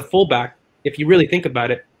 Whereas a fullback, if you really think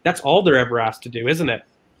about it, that's all they're ever asked to do, isn't it?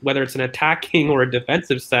 Whether it's an attacking or a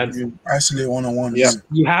defensive sense. You isolate one-on-one. Yeah.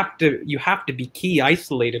 You have to be key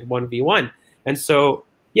isolated 1v1. And so,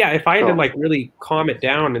 yeah, if I had to like really calm it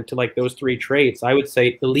down into like those three traits, I would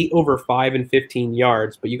say elite over 5 and 15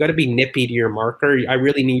 yards, but you got to be nippy to your marker. I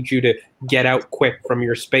really need you to get out quick from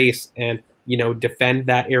your space and, you know, defend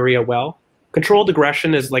that area well. Controlled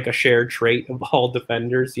aggression is like a shared trait of all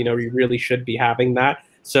defenders. You know, you really should be having that.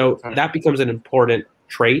 So that becomes an important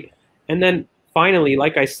trait. And then finally,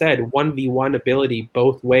 like I said, 1v1 ability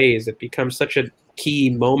both ways. It becomes such a key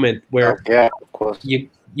moment where of course.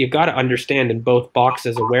 You got to understand in both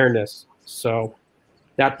boxes awareness. So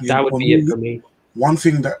that would be it for me. One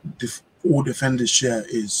thing that all defenders share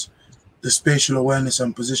is the spatial awareness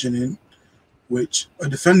and positioning, which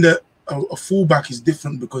a fullback is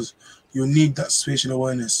different because you need that spatial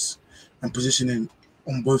awareness and positioning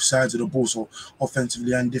on both sides of the ball, so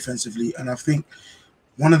offensively and defensively. And I think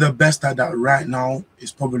one of the best at that right now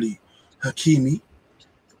is probably Hakimi,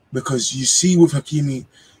 because you see with Hakimi,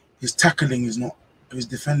 his tackling is not, his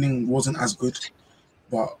defending wasn't as good,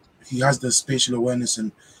 but he has the spatial awareness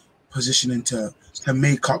and positioning to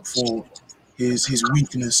make up for his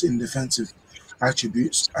weakness in defensive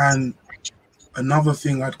attributes. And another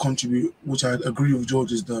thing I'd contribute, which I agree with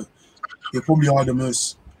George, is they probably are the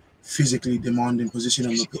most physically demanding position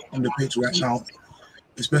on the pitch right now,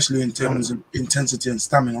 especially in terms of intensity and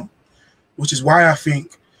stamina, which is why I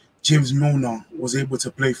think James Milner was able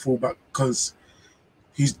to play fullback, because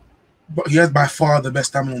he has by far the best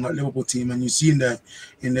stamina on that Liverpool team, and you see in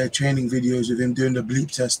their training videos with him doing the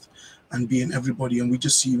bleep test and beating everybody. And we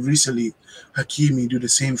just see recently Hakimi do the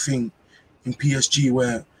same thing in PSG,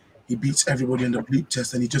 where he beats everybody in the bleep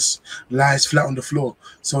test and he just lies flat on the floor.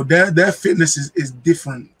 So their fitness is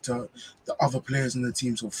different to the other players in the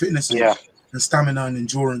team. So fitness and stamina and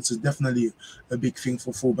endurance is definitely a big thing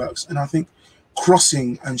for fullbacks. And I think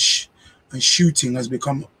crossing and shooting has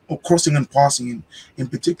become, or crossing and passing in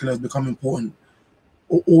particular, has become important,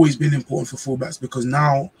 or always been important for fullbacks, because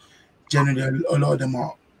now generally a lot of them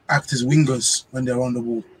act as wingers when they're on the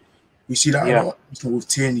ball. We see that a lot with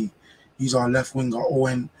Tierney. He's our left winger. Or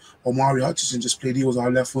when Omari Hutchinson just played, he was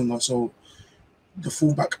our left winger. So the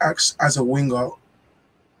fullback acts as a winger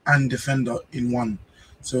and defender in one.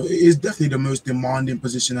 So it is definitely the most demanding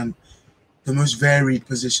position and the most varied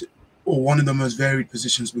position, or one of the most varied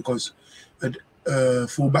positions, because a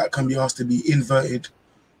fullback can be asked to be inverted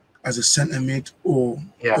as a centre mid or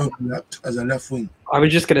overlapped as a left wing. I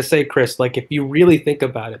was just going to say, Chris, like if you really think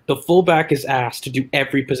about it, the fullback is asked to do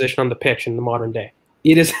every position on the pitch in the modern day.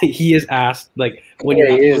 He is asked, like when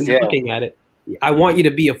you're looking at it, I want you to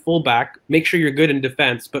be a fullback, make sure you're good in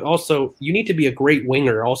defense, but also you need to be a great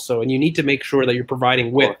winger also, and you need to make sure that you're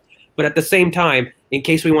providing width. But at the same time, in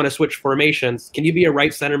case we want to switch formations, can you be a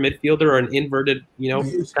right center midfielder or an inverted,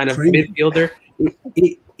 kind of midfielder?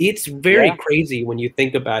 It's very crazy when you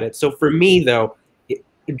think about it. So for me, though,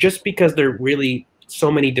 just because there are really so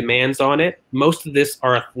many demands on it, most of this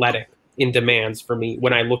are athletic in demands for me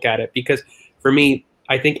when I look at it. Because for me,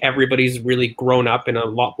 I think everybody's really grown up in a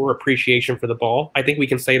lot more appreciation for the ball. I think we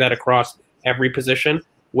can say that across every position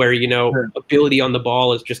where, ability on the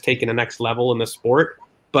ball is just taking a next level in the sport.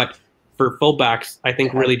 But for fullbacks, I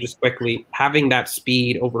think really just quickly, having that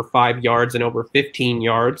speed over 5 yards and over 15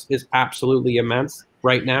 yards is absolutely immense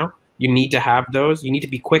right now. You need to have those. You need to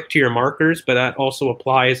be quick to your markers, but that also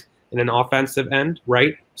applies in an offensive end,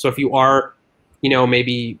 right? So if you are,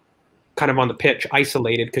 maybe kind of on the pitch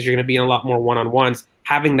isolated because you're going to be in a lot more one-on-ones,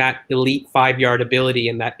 having that elite 5-yard ability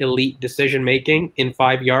and that elite decision-making in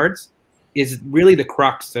 5 yards is really the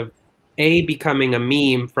crux of becoming a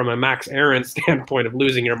meme from a Max Aaron standpoint of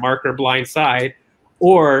losing your marker blind side,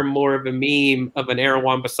 or more of a meme of an Aaron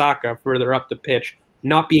Wan-Bissaka further up the pitch,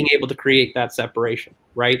 not being able to create that separation,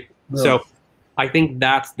 right? Yeah. So I think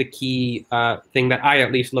that's the key thing that I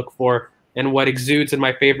at least look for, and what exudes in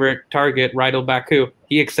my favorite target, Rydal Baku.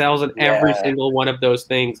 He excels in every single one of those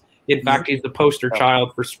things. In fact, he's the poster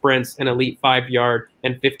child for sprints and elite 5-yard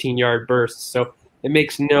and 15-yard bursts. So it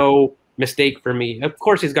makes no mistake for me. Of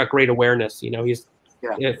course, he's got great awareness. He's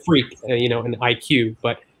a freak, an IQ.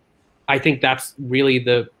 But I think that's really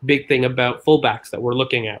the big thing about fullbacks that we're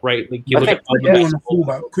looking at, right? Like you look at quickly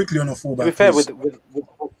on a fullback. To be fair,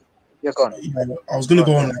 go on. I was going to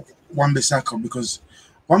go on like Wan-Bissaka, because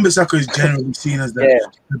Wan-Bissaka is generally seen as the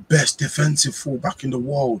best defensive fullback in the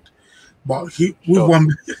world. But with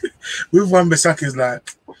Wan-Bissaka is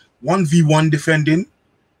like 1v1 defending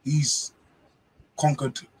he's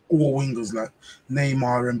conquered all wingers like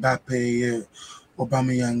Neymar, Mbappe,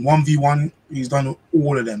 Aubameyang. 1v1, he's done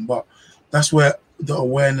all of them. But that's where the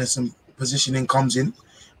awareness and positioning comes in,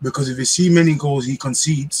 because if you see many goals he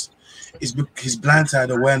concedes, his blindside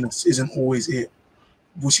awareness isn't always it,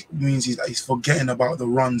 which means he's forgetting about the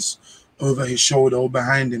runs over his shoulder or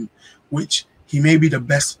behind him, which he may be the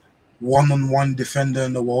best one-on-one defender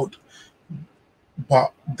in the world,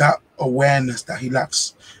 but that awareness that he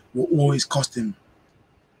lacks will always cost him.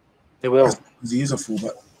 It will. Because he is a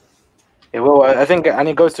fullback. It will. I think, and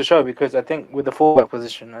it goes to show, because I think with the fullback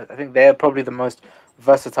position, I think they're probably the most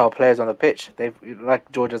versatile players on the pitch. They've, like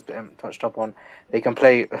George has touched up on, they can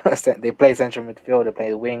play. They play central midfield. They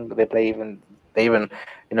play wing. They even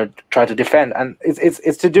try to defend. And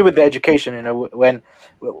it's to do with the education. When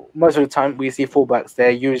most of the time we see fullbacks,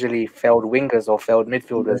 they're usually failed wingers or failed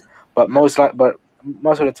midfielders. But most of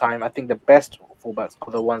the time, I think the best fullbacks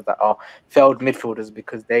are the ones that are failed midfielders,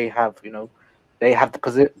 because they have the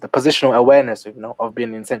positional awareness, of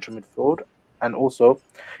being in central midfield, and also,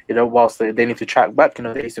 whilst they need to track back,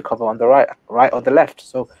 they used to cover on the right or the left.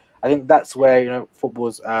 So I think that's where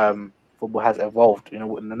football has evolved.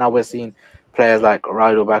 Now we're seeing players like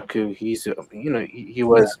Raido Baku. He used to, he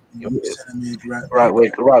was right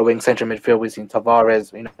wing central midfield. We've seen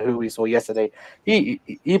Tavares, who we saw yesterday. He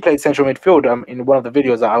played central midfield in one of the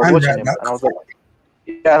videos that I was watching him, and I was like,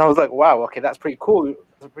 yeah, and I was like, wow, okay, that's pretty cool.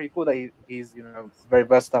 It's pretty cool that he's very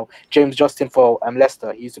versatile. James Justin for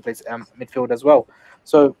Leicester, he used to play midfield as well.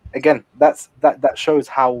 So again, that shows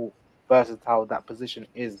how versatile that position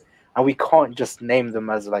is, and we can't just name them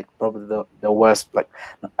as like probably the worst, like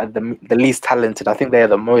the least talented. I think they are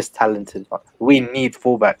the most talented. We need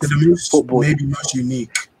fullbacks. Football maybe most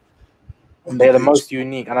unique. They're the most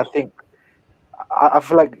unique, and I think I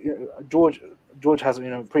feel like George has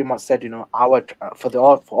pretty much said our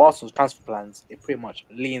for Arsenal's transfer plans, it pretty much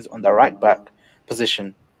leans on the right back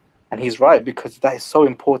position, and he's right, because that is so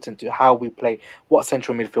important to how we play. What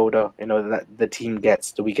central midfielder that the team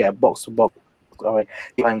gets? Do we get a box to box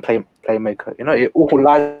playmaker? It all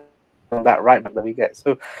lies on that right back that we get.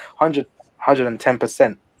 So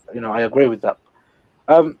 110%. I agree with that.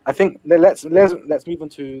 I think let's move on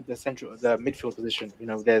to the midfield position.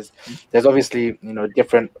 There's obviously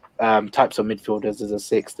different types of midfielders. There's a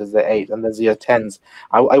 6, there's the 8, and there's the 10s.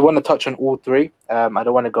 I want to touch on all three. I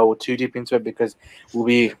don't want to go too deep into it, because we'll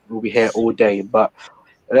be here all day. But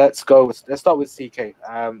let's start with CK.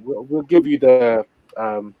 We'll give you the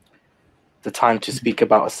time to speak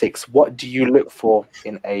about a 6. What do you look for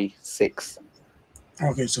in a 6?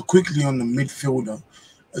 Okay, so quickly on the midfielder.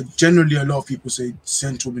 Generally, a lot of people say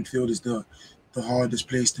central midfield is the hardest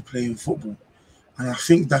place to play in football, and I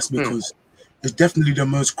think that's because it's definitely the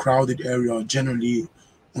most crowded area generally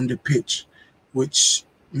on the pitch, which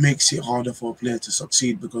makes it harder for a player to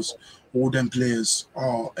succeed, because all them players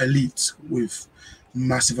are elite with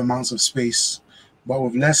massive amounts of space. But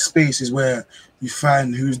with less space is where you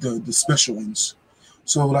find who's the special ones.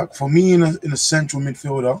 So, like for me, in a central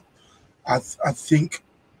midfielder, I think,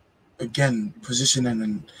 again, positioning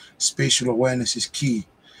and spatial awareness is key,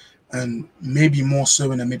 and maybe more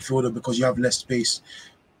so in a midfielder, because you have less space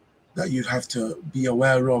that you'd have to be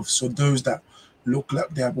aware of. So those that look like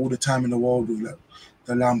they have all the time in the world, with like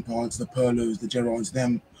the Lampards, the Pirlos, the Gerrards,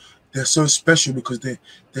 they're so special because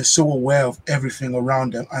they're so aware of everything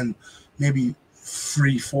around them, and maybe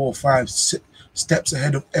 3, 4, 5 steps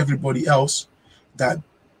ahead of everybody else.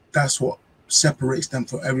 That's what separates them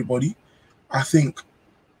from everybody. I think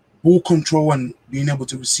ball control and being able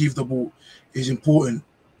to receive the ball is important,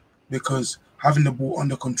 because having the ball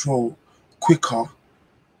under control quicker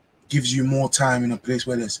gives you more time in a place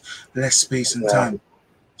where there's less space and time.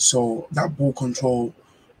 So that ball control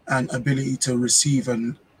and ability to receive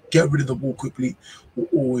and get rid of the ball quickly will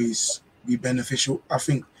always be beneficial. I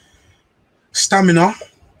think stamina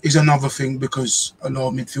is another thing, because a lot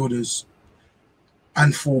of midfielders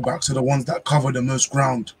and fullbacks are the ones that cover the most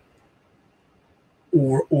ground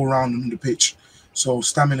all around on the pitch. So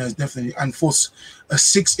stamina is definitely, and for a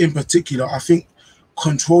 6 in particular, I think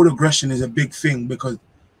controlled aggression is a big thing, because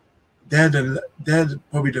they're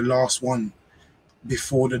probably the last one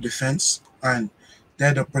before the defense, and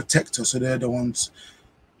they're the protector, so they're the ones.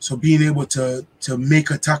 So being able to make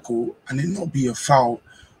a tackle and it not be a foul,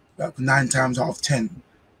 like 9 times out of 10,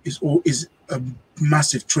 is a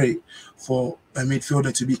massive trait for a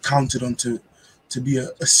midfielder to be counted on, to be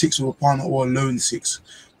a 6 or a partner, or a lone 6,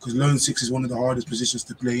 because lone 6 is one of the hardest positions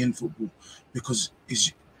to play in football, because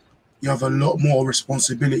you have a lot more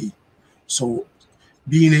responsibility. So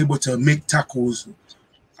being able to make tackles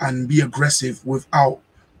and be aggressive without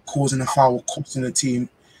causing a foul, costing the team,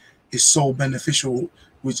 is so beneficial,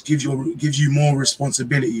 which gives you more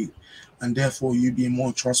responsibility, and therefore you being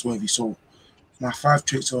more trustworthy. So my 5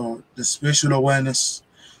 traits are the spatial awareness,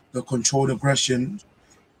 the controlled aggression,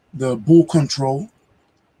 the ball control,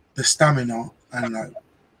 the stamina, and like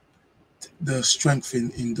the strength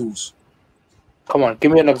in those. Come on,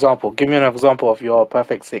 give me an example. Give me an example of your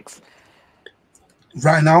perfect 6.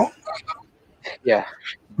 Right now, Yeah.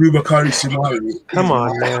 Boubacar Soumaré Come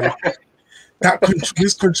on, man.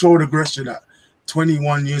 His controlled aggression at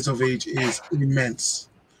 21 years of age is immense.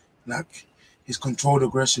 Like his controlled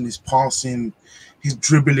aggression, his passing, his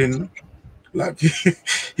dribbling, like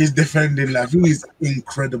his defending, like he is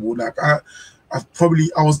incredible. Like I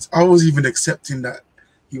was even accepting that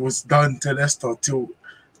he was done to Leicester till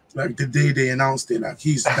like the day they announced it. Like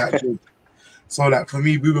he's that good. So like for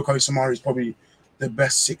me, Boubacar Soumaré is probably the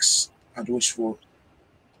best 6 I'd wish for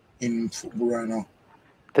in football right now.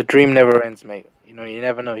 The dream never ends, mate. You know, you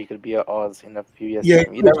never know. He could be at ours in a few years' Yeah,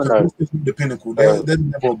 time. You never know. the pinnacle. So They're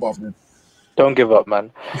never above them. don't give up,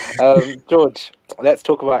 man. George, let's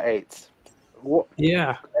talk about 8s. What?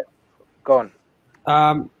 Yeah. Go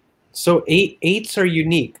on. So eights are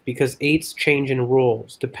unique because eights change in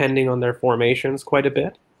rules depending on their formations quite a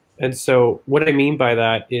bit. And so what I mean by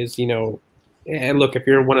that is, and look, if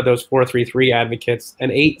you're one of those 4-3-3 advocates,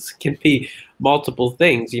 an eights can be multiple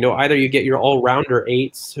things. Either you get your all-rounder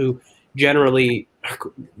eights who generally,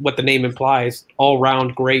 what the name implies,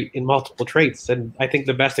 all-round great in multiple traits. And I think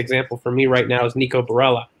the best example for me right now is Nico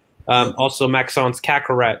Barella. Also Maxence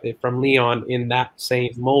Cacaret from Lyon in that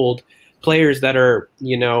same mold. Players that are,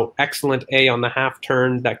 excellent on the half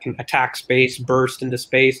turn, that can attack space, burst into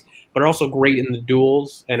space, but are also great in the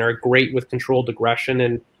duels and are great with controlled aggression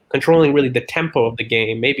and controlling really the tempo of the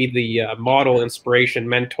game. Maybe the model inspiration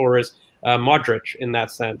mentor is Modric in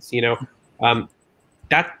that sense.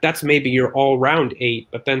 That's maybe your all-round 8,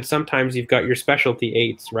 but then sometimes you've got your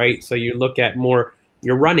specialty 8s, right? So you look at more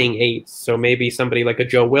your running 8s. So maybe somebody like a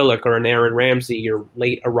Joe Willock or an Aaron Ramsey, your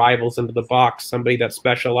late arrivals into the box, somebody that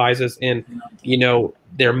specializes in,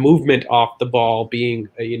 their movement off the ball being,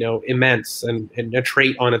 immense and a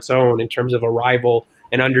trait on its own in terms of arrival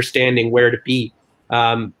and understanding where to be.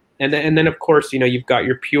 And then of course, you've got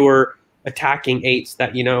your pure attacking 8s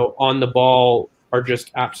that, on the ball are just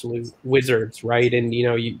absolute wizards, right? And,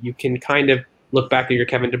 you can kind of look back at your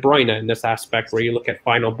Kevin De Bruyne in this aspect where you look at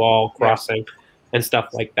final ball crossing and stuff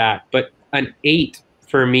like that. But an 8,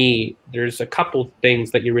 for me, there's a couple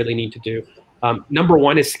things that you really need to do. Number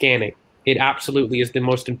one is scanning. It absolutely is the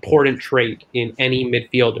most important trait in any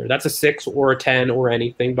midfielder. That's a 6 or a 10 or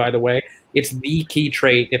anything, by the way. It's the key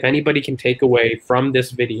trait. If anybody can take away from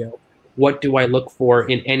this video, what do I look for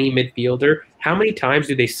in any midfielder? How many times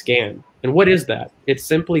do they scan? And what is that? It's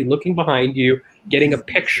simply looking behind you, getting a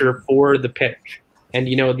picture for the pitch. And,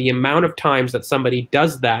 the amount of times that somebody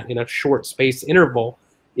does that in a short space interval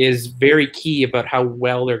is very key about how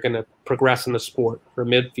well they're going to progress in the sport for a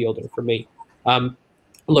midfielder, for me.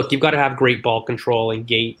 Look, you've got to have great ball control and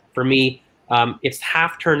gait. For me, it's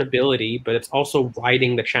half-turn ability, but it's also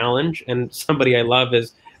riding the challenge. And somebody I love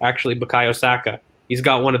is actually Bukayo Saka. He's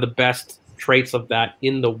got one of the best traits of that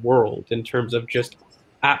in the world in terms of just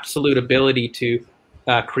absolute ability to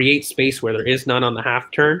create space where there is none on the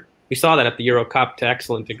half-turn. We saw that at the Euro Cup to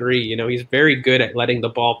excellent degree. He's very good at letting the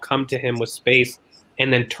ball come to him with space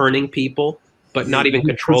and then turning people, but not even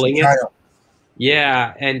controlling it.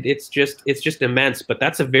 Yeah, and it's just immense. But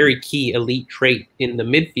that's a very key elite trait in the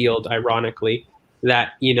midfield, ironically,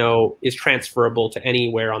 that is transferable to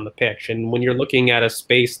anywhere on the pitch. And when you're looking at a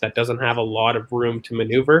space that doesn't have a lot of room to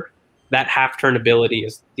maneuver, that half-turn ability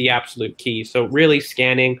is the absolute key. So really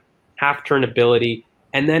scanning, half-turn ability,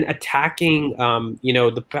 and then attacking,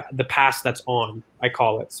 the pass that's on, I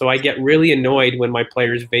call it. So I get really annoyed when my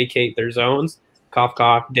players vacate their zones. Cough,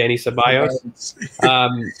 cough, Danny Ceballos.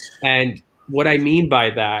 And what I mean by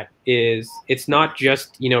that is it's not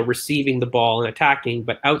just, receiving the ball and attacking,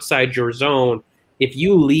 but outside your zone, if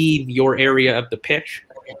you leave your area of the pitch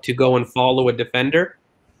to go and follow a defender,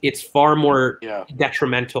 it's far more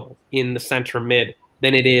detrimental in the center mid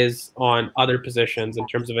than it is on other positions in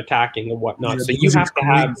terms of attacking and whatnot. So you have to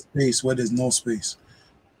have space where there's no space.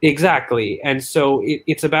 Exactly. And so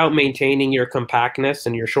it's about maintaining your compactness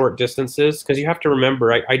and your short distances, because you have to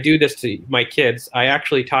remember, I do this to my kids. I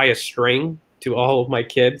actually tie a string to all of my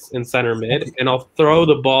kids in center mid, and I'll throw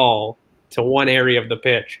the ball to one area of the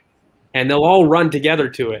pitch, and they'll all run together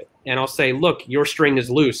to it. And I'll say, look, your string is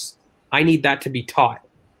loose. I need that to be taut.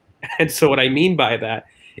 And so what I mean by that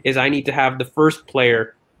is I need to have the first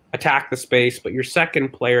player attack the space, but your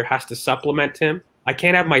second player has to supplement him. I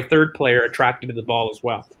can't have my third player attracted to the ball as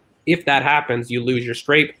well. If that happens, you lose your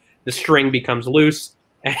straight the string becomes loose,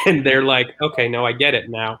 and they're like, okay, no, I get it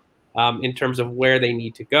now, in terms of where they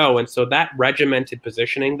need to go. And so that regimented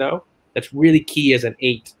positioning, though, that's really key as an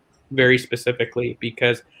 8, very specifically,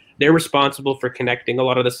 because they're responsible for connecting a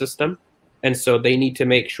lot of the system. And so they need to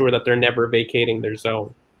make sure that they're never vacating their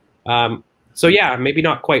zone. So yeah, maybe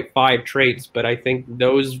not quite 5 traits, but I think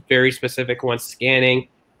those very specific ones, scanning,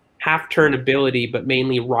 half-turn ability, but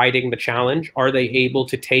mainly riding the challenge. Are they able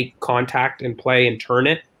to take contact and play and turn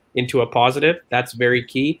it into a positive? That's very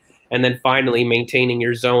key. And then finally, maintaining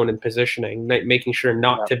your zone and positioning, making sure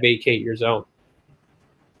not to vacate your zone.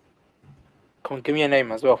 Come on, give me a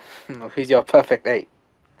name as well. Who's your perfect 8?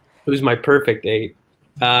 Who's my perfect 8?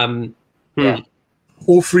 Yeah.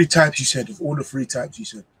 All 3 types you said. Of all the 3 types you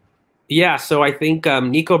said. Yeah, so I think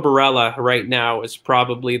Nico Barella right now is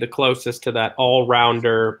probably the closest to that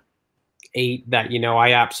all-rounder 8 that,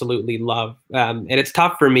 I absolutely love. And it's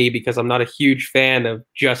tough for me because I'm not a huge fan of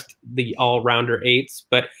just the all-rounder 8s,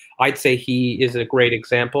 but I'd say he is a great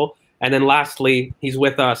example. And then lastly, he's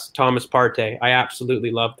with us, Thomas Partey. I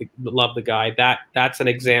absolutely love the guy. That's an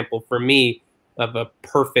example for me of a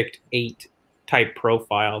perfect 8 type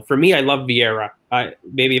profile. For me, I love Vieira.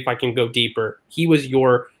 Maybe if I can go deeper, he was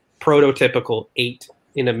your prototypical 8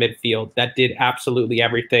 in a midfield that did absolutely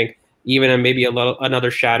everything. Even maybe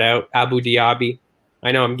another shout out, Abu Dhabi.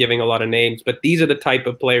 I know I'm giving a lot of names, but these are the type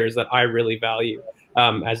of players that I really value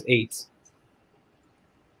as 8s.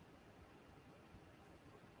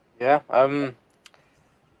 Yeah.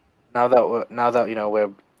 Now that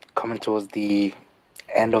we're coming towards the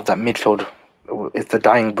end of that midfield, it's the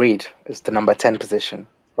dying breed. It's the number 10 position,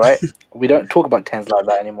 right? We don't talk about 10s like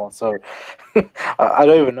that anymore. So I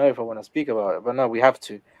don't even know if I want to speak about it, but no, we have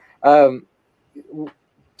to.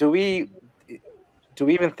 Do we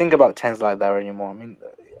even think about 10s like that anymore? I mean,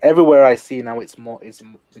 everywhere I see now, it's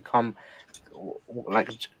become like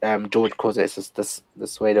George calls it, it's just the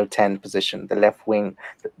pseudo 10 position, the left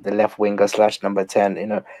winger / number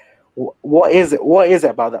 10. What is it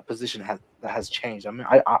about that position that has changed? I mean,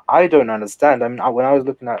 I don't understand. I mean, when I was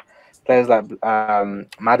looking at players like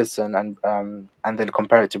Madison and then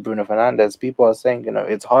compare it to Bruno Fernandes, people are saying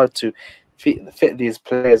it's hard to fit these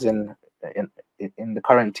players in the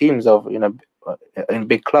current teams of in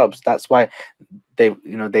big clubs. That's why they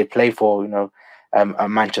play for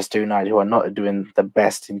Manchester United, who are not doing the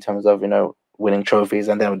best in terms of winning trophies,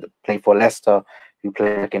 and then play for Leicester, who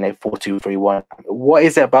play like in a 4-2-3-1. What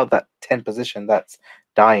is it about that 10 position that's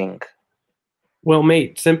dying? Well,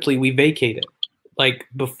 mate, simply we vacate it. Like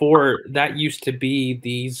before, that used to be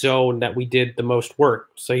the zone that we did the most work.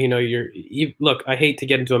 So look, I hate to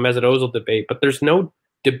get into a Mesut Ozil debate, but there's no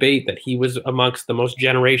debate that he was amongst the most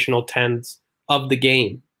generational 10s of the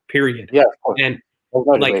game. Period. Yeah, of course. And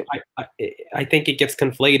like I think it gets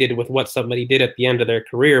conflated with what somebody did at the end of their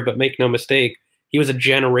career, but make no mistake, he was a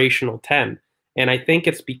generational 10. And I think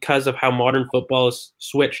it's because of how modern football has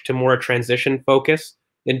switched to more a transition focus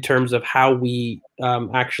in terms of how we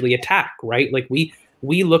actually attack, right? Like we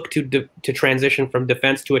look to transition from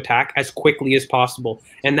defense to attack as quickly as possible.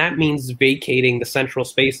 And that means vacating the central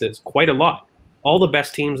spaces quite a lot. All the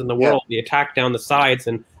best teams in the world, they attack down the sides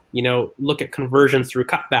and, look at conversions through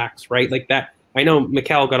cutbacks, right? Like that. I know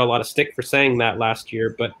Mikel got a lot of stick for saying that last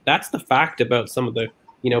year, but that's the fact about some of the,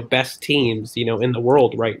 best teams, in the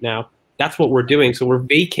world right now. That's what we're doing. So we're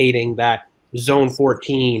vacating that zone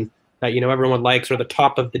 14 that, everyone likes, or the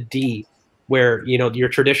top of the D where, your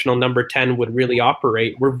traditional number 10 would really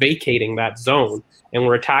operate. We're vacating that zone and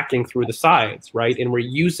we're attacking through the sides, right? And we're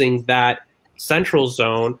using that central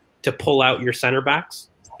zone to pull out your center backs.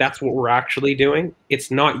 That's what we're actually doing. It's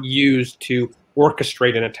not used to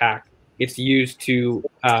orchestrate an attack. It's used to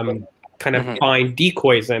kind of find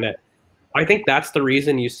decoys in it. I think that's the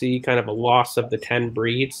reason you see kind of a loss of the 10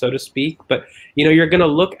 breed, so to speak. But, you're going to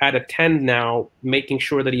look at a 10 now, making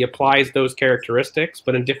sure that he applies those characteristics,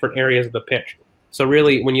 but in different areas of the pitch. So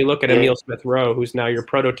really, when you look at Emile Smith-Rowe, who's now your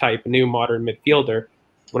prototype new modern midfielder,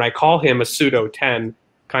 when I call him a pseudo 10,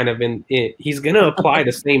 kind of he's going to apply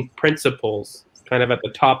the same principles kind of at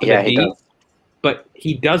the top of the D, but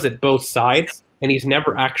he does it both sides. And he's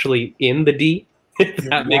never actually in the D, if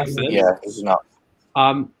that makes sense. Yeah, he's not.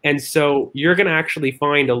 And so you're going to actually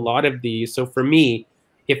find a lot of these. So for me,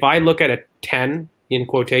 if I look at a 10 in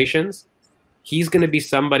quotations, he's going to be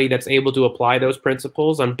somebody that's able to apply those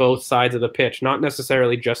principles on both sides of the pitch, not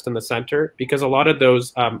necessarily just in the center, because a lot of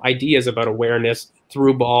those ideas about awareness,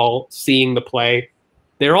 through ball, seeing the play,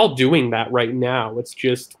 they're all doing that right now. It's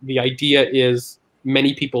just the idea is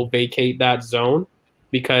many people vacate that zone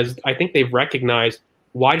because I think they've recognized,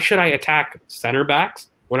 why should I attack center backs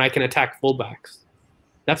when I can attack fullbacks?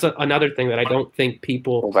 That's another thing that I don't think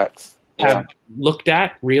people Fullbacks. have looked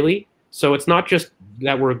at really. So it's not just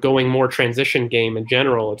that we're going more transition game in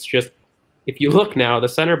general. It's just if you look now, the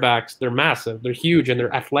center backs, they're massive, they're huge, and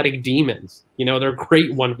they're athletic demons. You know, they're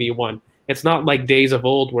great 1v1. It's not like days of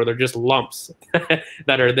old where they're just lumps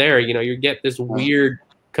that are there. You know, you get this weird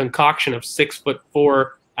concoction of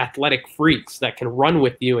 6'4" athletic freaks that can run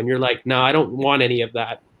with you, and you're like, no, I don't want any of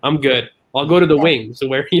that. I'm good. I'll go to the wings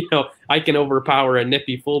where, you know, I can overpower a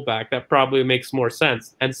nippy fullback. That probably makes more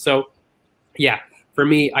sense. And so, yeah, for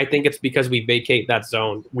me, I think it's because we vacate that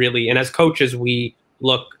zone, really. And as coaches, we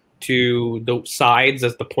look to the sides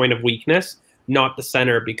as the point of weakness, not the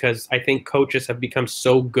center, because I think coaches have become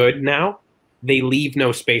so good now, they leave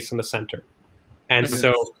no space in the center. And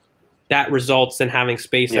so that results in having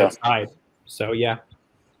space outside. So, yeah.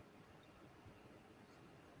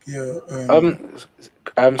 Yeah.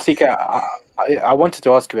 CK, I wanted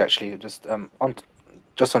to ask you actually, just on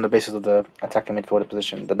the basis of the attacking midfielder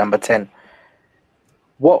position, the number 10.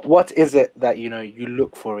 What is it that you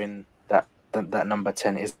look for in that number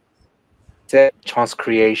 10? Is it chance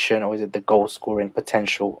creation, or is it the goal scoring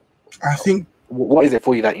potential? I think. What is it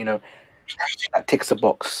for you that that ticks a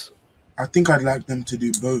box? I think I'd like them to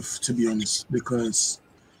do both, to be honest, because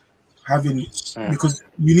because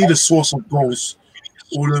you need a source of goals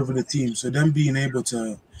all over the team. So them being able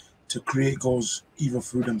to create goals either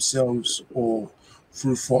through themselves or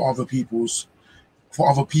for other people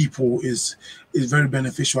is very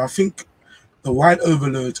beneficial. I think the wide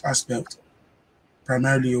overload aspect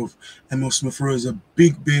primarily of Emil Smith Rowe is a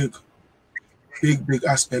big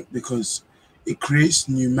aspect because it creates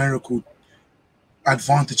numerical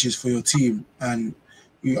advantages for your team, and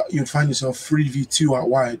you'll find yourself 3v2 out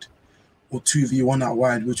wide or 2v1 out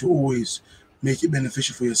wide, which will always make it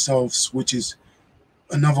beneficial for yourselves, which is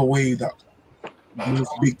another way that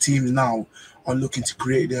most big teams now are looking to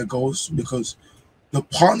create their goals, because the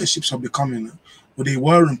partnerships are becoming, well, they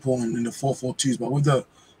were important in the 4-4-2s, but with the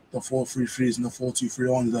 4-3-3s and the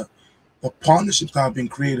 4-2-3-1s, the partnerships that have been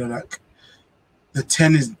created, like the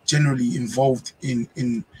 10 is generally involved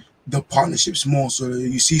in the partnerships more. So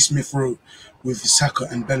you see Smith Rowe with Saka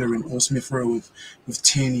and Bellerin, or Smith Rowe with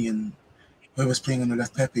Tierney and whoever's playing on the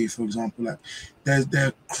left, Pepe, for example. Like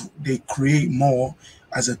they create more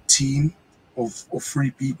as a team of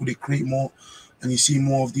 3 people. They create more, and you see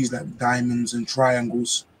more of these like diamonds and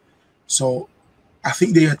triangles. So I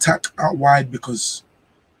think they attack out wide because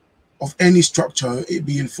of any structure, it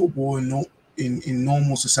be in football and in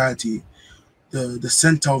normal society, the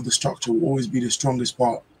center of the structure will always be the strongest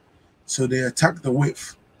part. So they attack the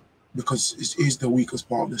width because it is the weakest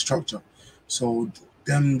part of the structure. So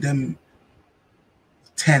them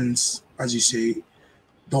tens, as you say,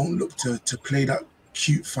 don't look to play that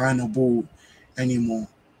cute final ball anymore.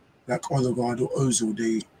 Like Odegaard or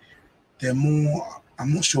Ozil, they're more,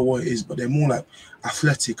 I'm not sure what it is, but they're more like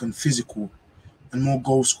athletic and physical and more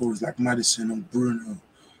goal scorers like Maddison and Bruno,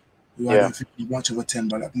 who I don't think is much of a 10,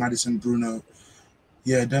 but like Maddison, Bruno,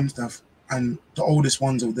 them stuff. And the oldest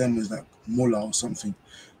ones of them is like Muller or something,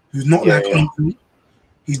 who's not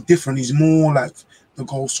he's different. He's more like the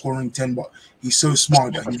goal scoring 10, but he's so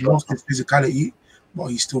smart that he's lost his physicality, but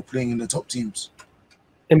he's still playing in the top teams.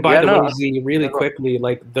 And by the way, Z, really quickly,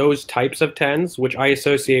 like those types of 10s, which I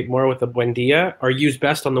associate more with the Buendia, are used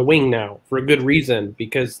best on the wing now for a good reason,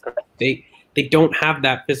 because they don't have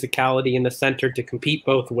that physicality in the center to compete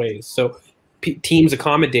both ways. So teams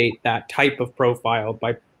accommodate that type of profile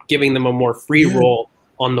by giving them a more free role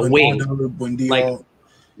on the wing.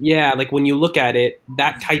 Like when you look at it,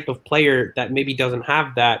 that type of player that maybe doesn't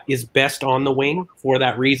have that is best on the wing for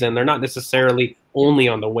that reason. They're not necessarily only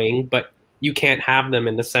on the wing, but you can't have them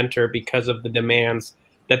in the center because of the demands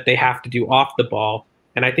that they have to do off the ball.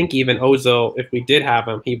 And I think even Ozil, if we did have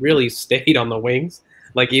him, he really stayed on the wings.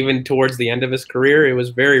 Like even towards the end of his career, it was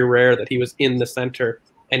very rare that he was in the center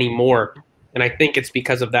anymore. And I think it's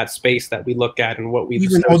because of that space that we look at and what we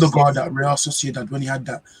even Odegaard at Real Sociedad, when he had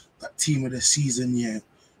that team of the season,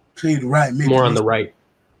 played right mid. More on the right.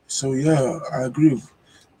 So yeah, I agree with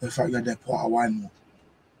the fact that they put out wide more.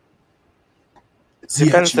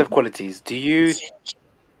 Defensive qualities. Do you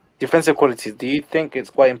think it's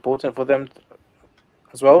quite important for them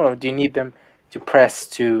as well, or do you need them to press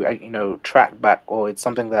to track back, or it's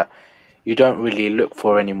something that you don't really look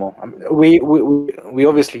for anymore? We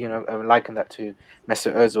obviously liken that to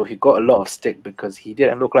Mesut Ozil. He got a lot of stick because he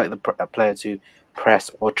didn't look like the player to press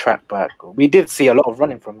or track back. We did see a lot of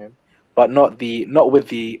running from him, but not with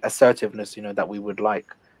the assertiveness that we would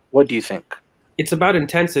like. What do you think? It's about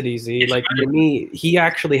intensity, Z. Like to me, he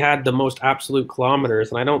actually had the most absolute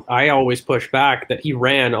kilometers, and I always push back that he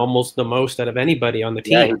ran almost the most out of anybody on the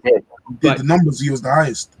team. Yeah, he did. Did the numbers, he was the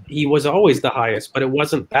highest. He was always the highest, but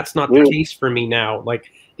that's not the case for me now.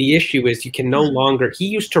 Like the issue is you can no longer, he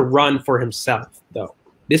used to run for himself though.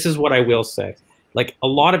 This is what I will say. Like a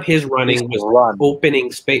lot of his running was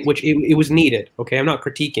opening space, which it was needed. Okay, I'm not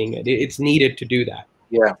critiquing it. It's needed to do that.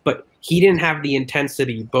 Yeah. But he didn't have the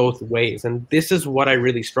intensity both ways. And this is what I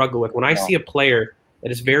really struggle with. When I see a player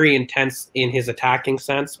that is very intense in his attacking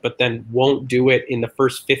sense, but then won't do it in the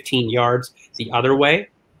first 15 yards the other way,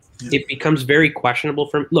 it becomes very questionable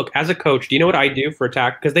for him. Look, as a coach, do you know what I do for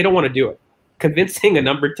attack? Because they don't want to do it. Convincing a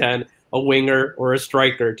number 10, a winger, or a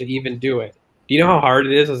striker to even do it. Do you know how hard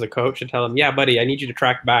it is as a coach to tell them, yeah, buddy, I need you to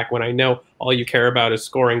track back when I know all you care about is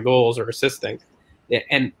scoring goals or assisting?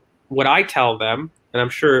 And what I tell them, and I'm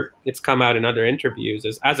sure it's come out in other interviews,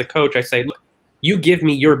 is as a coach, I say, look, you give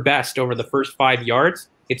me your best over the first 5 yards,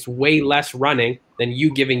 it's way less running than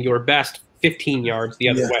you giving your best 15 yards the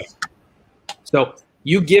other way. So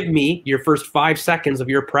you give me your first 5 seconds of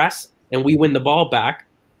your press and we win the ball back,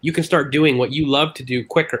 you can start doing what you love to do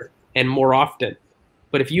quicker and more often.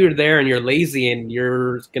 But if you're there and you're lazy and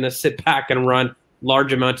you're going to sit back and run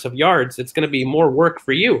large amounts of yards, it's going to be more work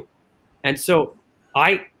for you. And so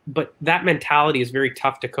but that mentality is very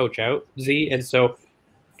tough to coach out, Z. And so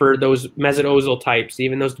for those Mesut Ozil types,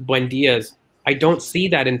 even those Buendias, I don't see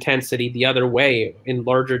that intensity the other way in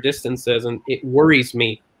larger distances. And it worries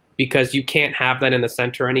me because you can't have that in the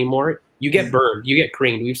center anymore. You get burned, you get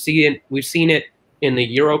creamed. We've seen it in the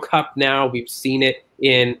Euro Cup now. We've seen it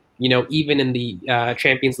in, even in the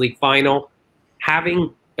Champions League final.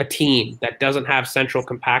 Having a team that doesn't have central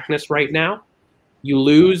compactness right now, you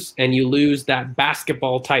lose that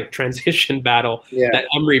basketball type transition battle that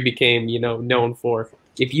Emery became, known for.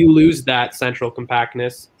 If you lose that central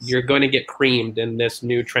compactness, you're going to get creamed in this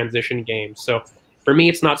new transition game. So for me,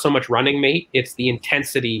 it's not so much running, mate. It's the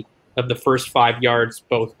intensity of the first 5 yards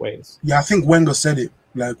both ways. Yeah, I think Wenger said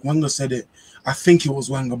it. I think it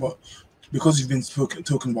was Wenger, but because you've been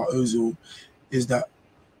talking about Ozil, is that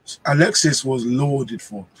Alexis was lauded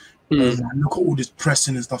for. Look at all this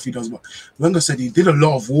pressing and stuff he does. But Wenger said he did a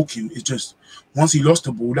lot of walking. It's just once he lost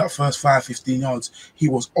the ball, that first 15 yards, he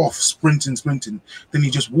was off sprinting. Then he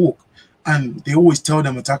just walked. And they always tell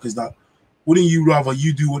them attackers that wouldn't you rather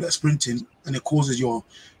you do all that sprinting and it causes you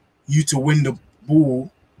to win the ball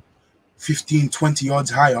 15, 20 yards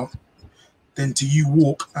higher than to you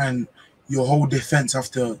walk and your whole defense have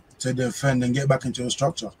to defend and get back into a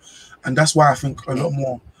structure. And that's why I think a lot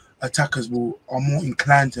more attackers are more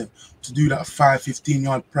inclined to do that 15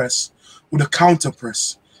 yard press or the counter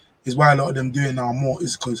press. Is why a lot of them do it now more,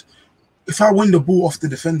 is because if I win the ball off the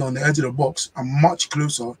defender on the edge of the box, I'm much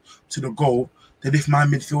closer to the goal than if my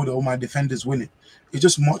midfielder or my defenders win it. It's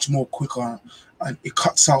just much more quicker and it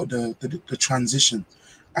cuts out the transition.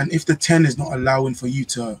 And if the 10 is not allowing for you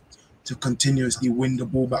to continuously win the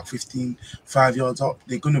ball back 5 yards up,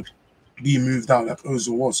 they're going to be moved out like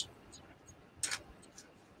Ozil was.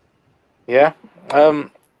 Yeah,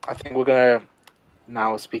 I think we're gonna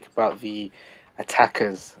now speak about the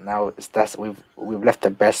attackers. Now we've left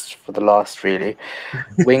the best for the last, really.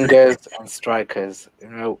 Wingers and strikers.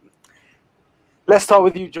 Let's start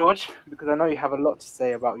with you, George, because I know you have a lot to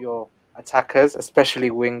say about your attackers, especially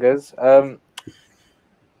wingers.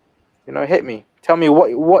 Hit me. Tell me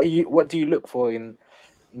what do you look for in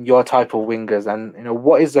your type of wingers, and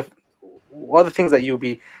what are the things that you'll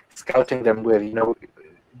be scouting them with?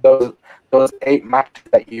 Those 8 matches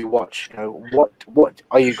that you watch, what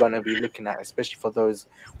are you going to be looking at, especially for those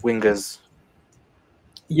wingers?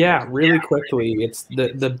 Yeah, really quickly, it's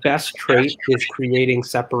the best trait is creating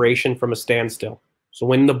separation from a standstill. So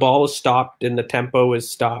when the ball is stopped and the tempo is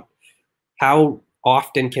stopped, how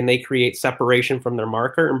often can they create separation from their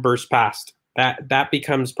marker and burst past? That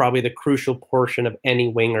becomes probably the crucial portion of any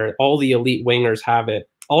winger. All the elite wingers have it.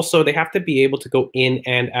 Also, they have to be able to go in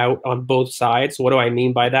and out on both sides. What do I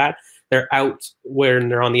mean by that? They're out when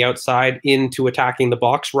they're on the outside into attacking the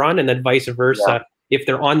box run, and then vice versa. Yeah. If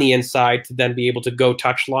they're on the inside, to then be able to go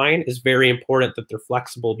touch line is very important, that they're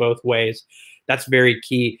flexible both ways. That's very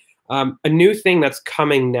key. A new thing that's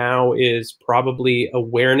coming now is probably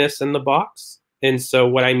awareness in the box. And so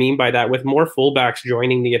what I mean by that, with more fullbacks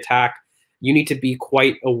joining the attack, you need to be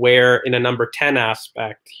quite aware in a number 10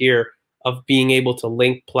 aspect here of being able to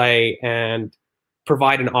link play and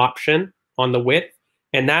provide an option on the width.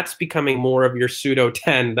 And that's becoming more of your pseudo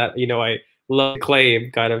 10 that, I love to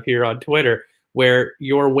claim kind of here on Twitter, where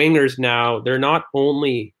your wingers now, they're not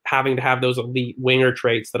only having to have those elite winger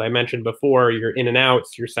traits that I mentioned before, your in and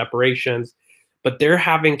outs, your separations, but they're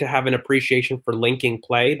having to have an appreciation for linking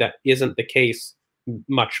play that isn't the case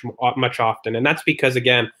much often. And that's because,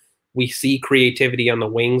 again, we see creativity on the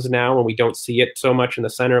wings now and we don't see it so much in the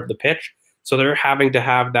center of the pitch. So they're having to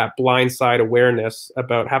have that blindside awareness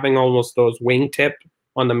about having almost those wingtip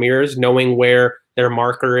on the mirrors, knowing where their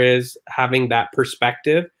marker is, having that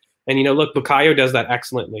perspective. And, look, Bukayo does that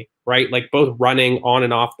excellently, right? Like both running on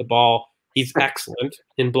and off the ball. He's excellent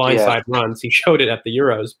in blindside runs. He showed it at the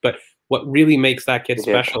Euros. But what really makes that kid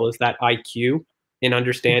special is that IQ in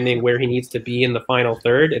understanding where he needs to be in the final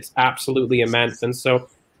third. It's absolutely immense. And so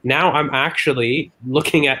now I'm actually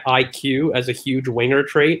looking at IQ as a huge winger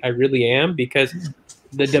trait. I really am, because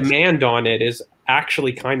the demand on it is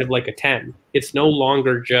actually kind of like a 10. It's no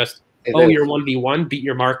longer just, you're 1v1, beat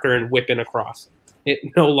your marker and whip in across. It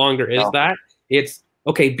no longer is that. It's,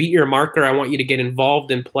 okay, beat your marker. I want you to get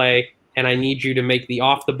involved in play, and I need you to make the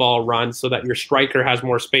off the ball run so that your striker has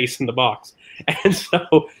more space in the box. And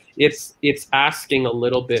so it's asking a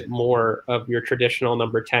little bit more of your traditional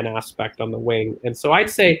number 10 aspect on the wing. And so I'd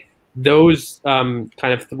say those kind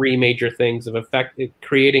of three major things of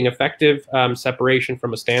creating effective separation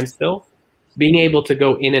from a standstill, being able to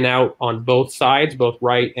go in and out on both sides, both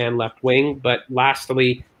right and left wing, but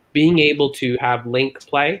lastly, being able to have link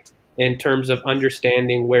play in terms of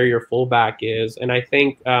understanding where your fullback is. And I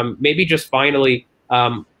think maybe just finally,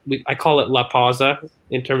 I call it La Pausa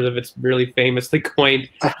in terms of it's really famously coined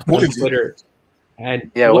on Twitter.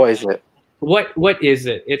 And what is it? What is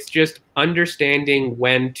it? It's just understanding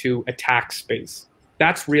when to attack space.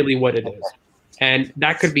 That's really what it is. And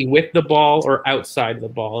that could be with the ball or outside the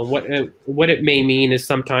ball. And what it may mean is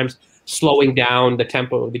sometimes slowing down the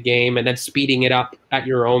tempo of the game and then speeding it up at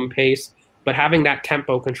your own pace. But having that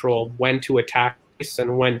tempo control, when to attack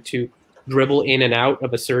and when to dribble in and out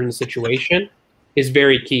of a certain situation, is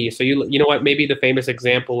very key. So you know what? Maybe the famous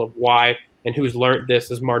example of why and who's learned this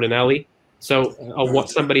is Martinelli. So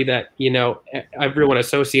somebody that everyone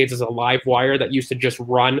associates as a live wire that used to just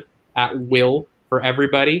run at will for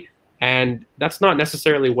everybody, and that's not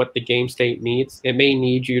necessarily what the game state needs. It may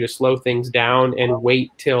need you to slow things down and wait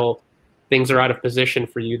till things are out of position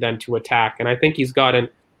for you then to attack. And I think he's gotten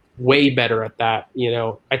way better at that.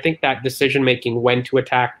 I think that decision making when to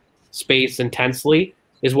attack space intensely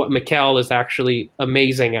is what Mikel is actually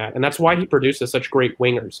amazing at, and that's why he produces such great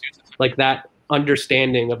wingers. Like that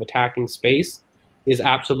understanding of attacking space is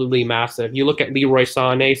absolutely massive. You look at Leroy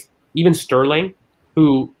Sané, even Sterling,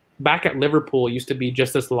 who back at Liverpool used to be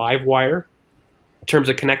just this live wire in terms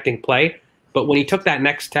of connecting play, but when he took that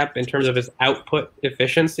next step in terms of his output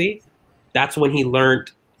efficiency, that's when he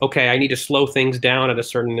learned, okay, I need to slow things down at a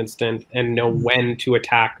certain instant and know when to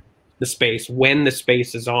attack the space. When the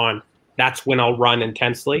space is on, that's when I'll run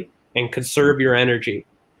intensely and conserve your energy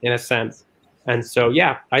in a sense. And so,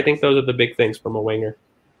 yeah, I think those are the big things from a winger.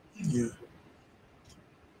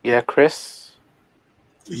 Yeah, Chris?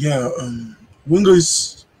 Yeah,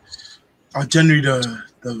 wingers are generally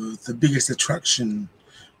the biggest attraction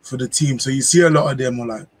for the team. So you see a lot of them are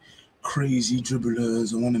like crazy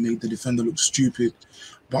dribblers and want to make the defender look stupid.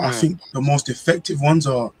 But I think the most effective ones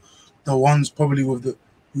are the ones probably with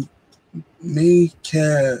who may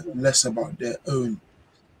care less about their own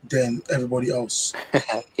than everybody else.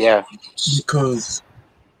 Yeah. Because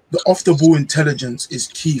the off-the-ball intelligence is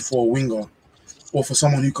key for a winger or for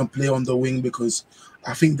someone who can play on the wing, because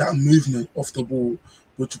I think that movement off the ball,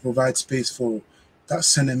 which will provide space for that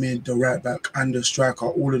centre mid, the right back, and the striker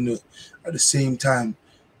all at the same time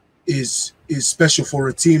is special for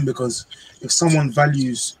a team. Because if someone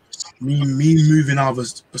values me moving out of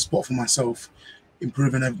a spot for myself,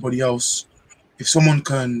 improving everybody else, if someone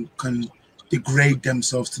can degrade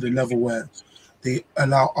themselves to the level where they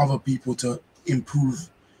allow other people to improve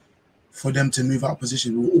for them to move out of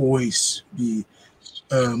position, will always be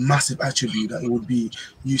a massive attribute that would be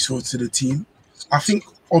useful to the team. I think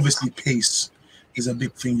obviously pace is a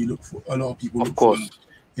big thing you look for. A lot of people look for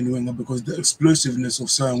in winger, because the explosiveness of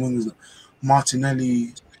certain wingers, like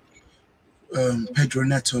Martinelli, Pedro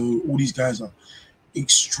Neto, all these guys are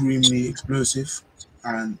extremely explosive,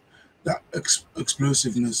 and that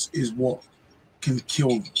explosiveness is what can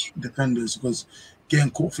kill defenders, because getting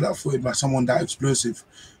caught flat-footed by someone that explosive,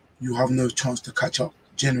 you have no chance to catch up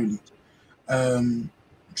generally.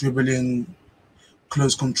 Dribbling,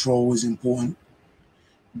 close control is important.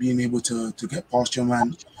 Being able to get past your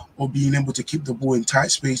man, or being able to keep the ball in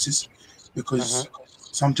tight spaces, because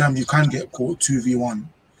sometimes you can get caught 2v1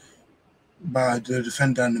 by the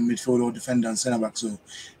defender and the midfielder, or defender and centre-back. So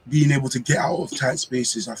being able to get out of tight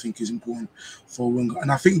spaces, I think, is important for a winger.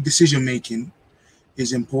 And I think decision-making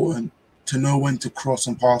is important, to know when to cross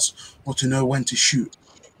and pass, or to know when to shoot.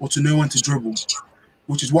 or to know when to dribble,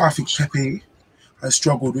 which is what I think Pepe has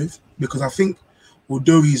struggled with. Because I think,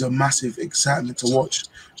 although he's a massive excitement to watch,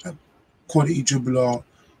 a quality dribbler,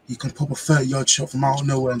 he can pop a 30-yard shot from out of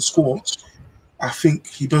nowhere and score. I think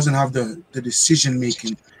he doesn't have the decision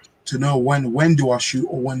making to know when do I shoot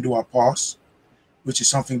or when do I pass, which is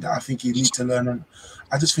something that I think you need to learn. And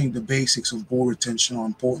I just think the basics of ball retention are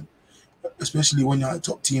important, especially when you're at a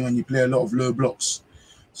top team and you play a lot of low blocks.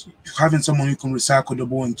 So having someone who can recycle the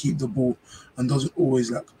ball and keep the ball and doesn't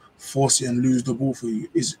always like force it and lose the ball for you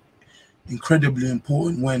is incredibly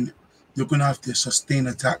important when you're going to have to sustain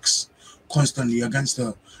attacks constantly against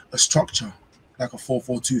a structure like a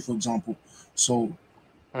 4-4-2, for example. So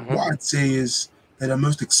what I'd say is they're the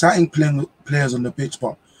most exciting players on the pitch,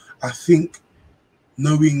 but I think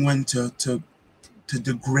knowing when to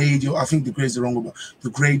degrade I think degrade is the wrong word, but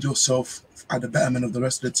degrade yourself at the betterment of the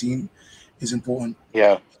rest of the team is important.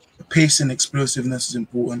 Yeah. The pace and explosiveness is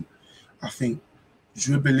important. I think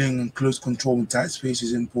dribbling and close control in tight space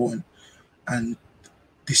is important. And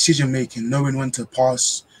decision making, knowing when to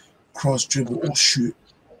pass, cross, dribble, or shoot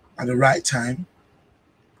at the right time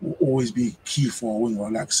will always be key for a winger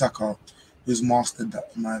like Saka, who's mastered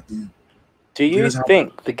that, in my opinion. Do you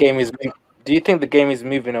think the game is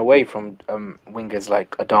moving away from wingers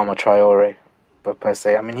like Adama Traore, but per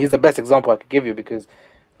se? I mean, he's the best example I could give you because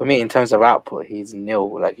for me, in terms of output, he's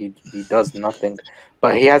nil. Like he does nothing,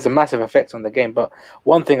 but he has a massive effect on the game. But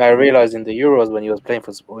one thing I realized in the Euros when he was playing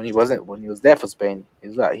when he was there for Spain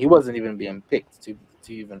is that he wasn't even being picked to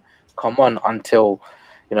even come on until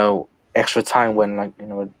extra time when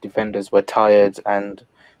defenders were tired and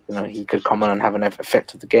he could come on and have an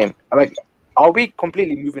effect of the game. Like, are we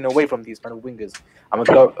completely moving away from these kind of wingers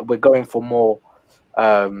and we're going for more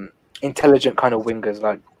intelligent kind of wingers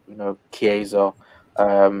like Chiesa,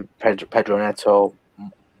 Pedro Neto?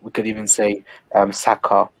 We could even say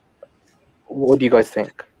Saka. What do you guys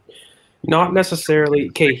think? Not necessarily.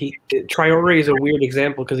 Okay, Traore is a weird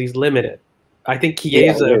example because he's limited. I think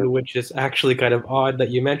Chiesa, which is actually kind of odd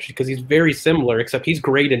that you mentioned, because he's very similar, except he's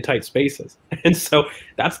great in tight spaces. And so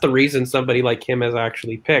that's the reason somebody like him is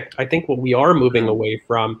actually picked. I think what we are moving away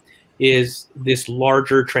from is this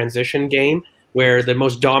larger transition game where the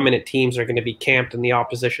most dominant teams are going to be camped in the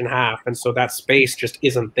opposition half. And so that space just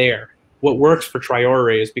isn't there. What works for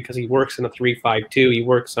Traore is because he works in a 3-5-2, he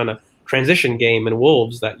works on a transition game in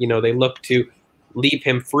Wolves that, they look to leave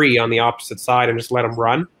him free on the opposite side and just let him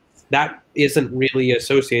run. That isn't really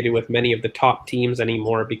associated with many of the top teams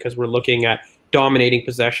anymore because we're looking at dominating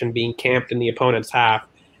possession, being camped in the opponent's half,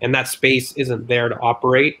 and that space isn't there to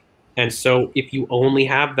operate. And so if you only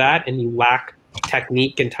have that and you lack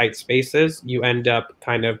technique in tight spaces, you end up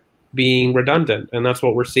kind of being redundant. And that's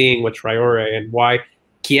what we're seeing with Traore, and why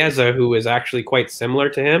Chiesa, who is actually quite similar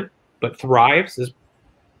to him, but thrives, is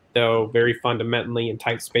though very fundamentally in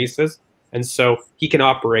tight spaces. And so he can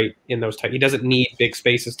operate in those he doesn't need big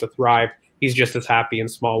spaces to thrive. He's just as happy in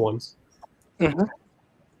small ones. Mm-hmm.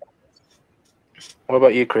 What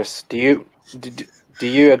about you, Chris? Do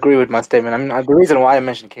you agree with my statement? I mean, the reason why I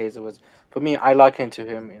mentioned Chiesa was, for me, I liken to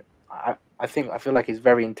him. I feel like he's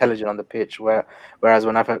very intelligent on the pitch. Whereas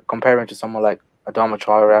when I compare him to someone like Adama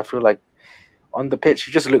Traore, I feel like on the pitch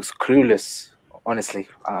he just looks clueless. Honestly,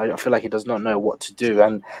 I feel like he does not know what to do,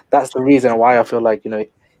 and that's the reason why I feel like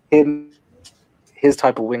his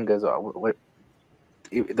type of wingers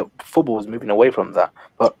the football is moving away from that.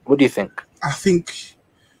 But what do you think? I think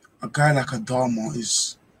a guy like Adama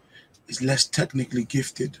is less technically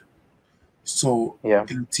gifted. So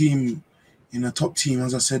in a top team,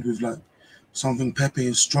 as I said, with like something Pepe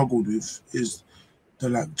has struggled with is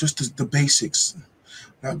the basics.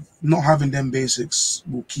 Like not having them basics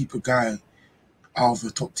will keep a guy out of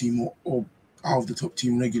the top team or out of the top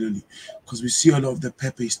team regularly, because we see a lot of the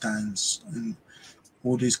Pepe stands and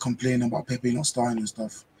all this complaining about Pepe not starting and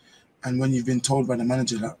stuff. And when you've been told by the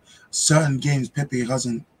manager that certain games Pepe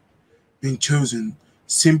hasn't been chosen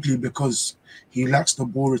simply because he lacks the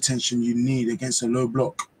ball retention you need against a low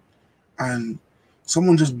block, and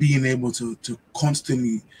someone just being able to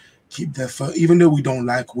constantly keep their first, even though we don't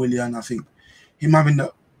like Willian, I think him having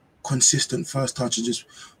that consistent first touch and just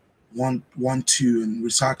 1-2 and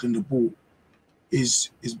recycling the ball is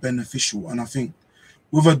beneficial. And I think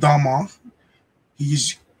with Adama,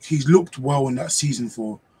 he's looked well in that season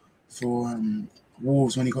for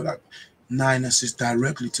Wolves when he got like 9 assists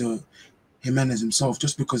directly to Jimenez himself,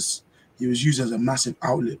 just because he was used as a massive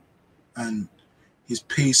outlet, and his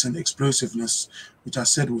pace and explosiveness, which I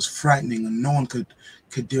said was frightening, and no one could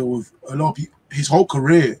deal with. A lot of people, his whole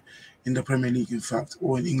career in the Premier League, in fact,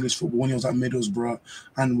 or in English football, when he was at Middlesbrough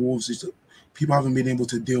and Wolves, people haven't been able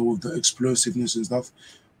to deal with the explosiveness and stuff.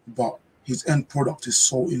 but his end product is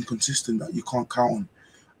so inconsistent that you can't count on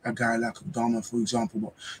a guy like Obama, for example.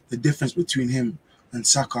 But the difference between him and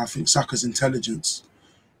Saka, I think Saka's intelligence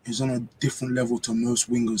is on a different level to most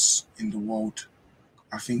wingers in the world.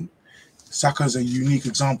 I think Saka is a unique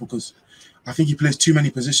example because I think he plays too many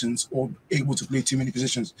positions or able to play too many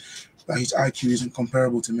positions that his IQ isn't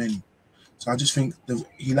comparable to many. So I just think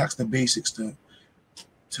he lacks the basics to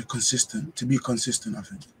be consistent. I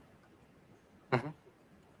think. Mm-hmm.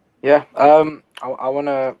 Yeah. I want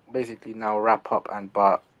to basically now wrap up,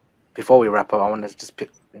 but before we wrap up, I want to just pick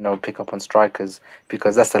up on strikers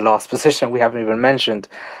because that's the last position we haven't even mentioned.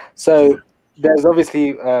 So there's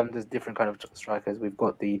obviously there's different kind of strikers. We've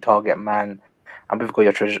got the target man, and we've got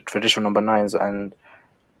your traditional number nines. And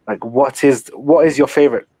like, what is your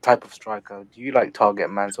favorite type of striker? Do you like target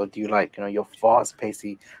mans, or do you like your fast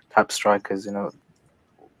pacey type strikers?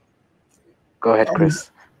 Go ahead, Chris.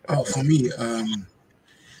 For me, I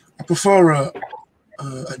prefer a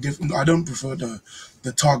different. I don't prefer the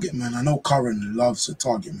target man. I know Curran loves the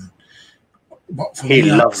target man, but for He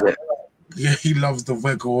me, loves it. Yeah, he loves the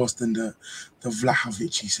Weghorst and the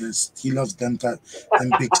Vlahovic. He says he loves them big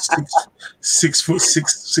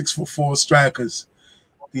 6'4" strikers.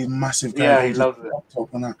 These massive guys. Yeah, he loves it.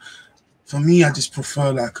 Top. And for me, I just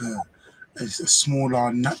prefer like a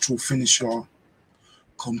smaller, natural finisher,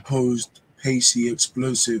 composed, pacey,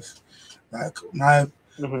 explosive. Like my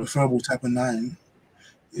preferable type of nine.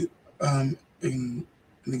 In an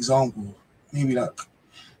example, maybe like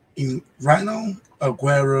right now,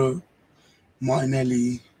 Aguero,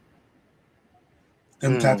 Martinelli,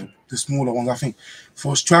 them type of the smaller ones. I think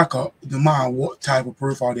for a striker, no matter what type of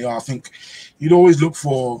profile they are, I think you'd always look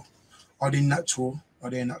for, are they natural?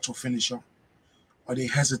 Are they a natural finisher? Are they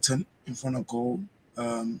hesitant in front of goal?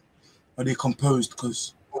 Are they composed?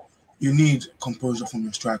 Because you need composure from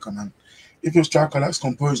your striker, man. If your striker lacks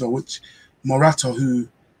composure, which Morata is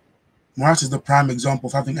the prime example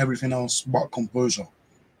of having everything else but composure.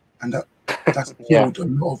 And that's killed a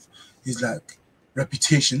lot of his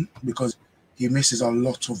reputation because he misses a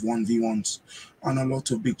lot of 1v1s and a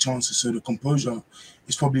lot of big chances. So the composure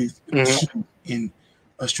is probably key in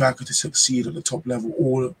a striker to succeed at the top level,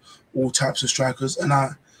 all types of strikers. And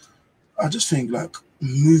I just think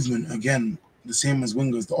movement, again, the same as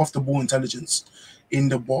wingers, the off the ball intelligence in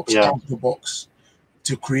the box, out of the box,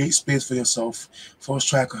 to create space for yourself for a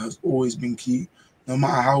striker has always been key. No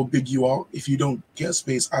matter how big you are, if you don't get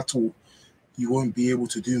space at all, you won't be able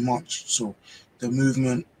to do much. So the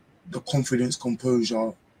movement, the confidence,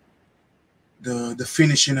 composure, the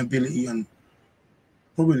finishing ability, and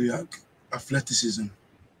probably athleticism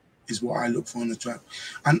is what I look for on the track.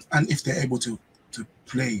 And if they're able to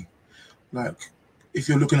play, if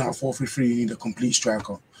you're looking at a 4-3-3, you need a complete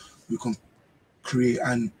striker who can create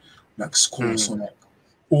and score. So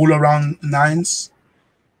all around nines,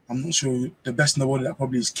 I'm not sure the best in the world that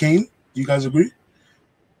probably is Kane. Do you guys agree?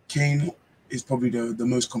 Kane is probably the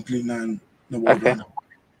most complete nine in the world right now.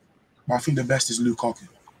 But I think the best is Lukaku.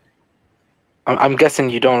 I'm guessing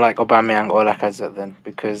you don't like Aubameyang or Lacazette then,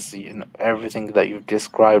 because everything that you've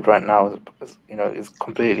described right now is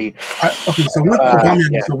completely. Okay, so with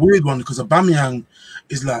Aubameyang, it's a weird one because Aubameyang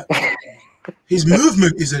is his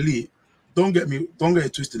movement is elite. Don't get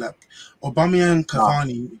it twisted. Aubameyang,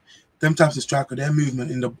 Cavani, them types of striker, their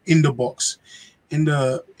movement in the box, in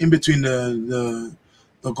between the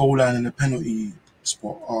goal line and the penalty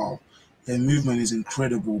spot, their movement is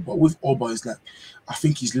incredible. But with Oba, it's I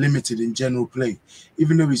think he's limited in general play.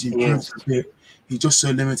 Even though he's improved a bit, he's just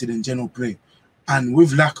so limited in general play. And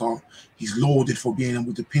with Laka, he's lauded for being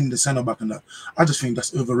able to pin the centre back and that. I just think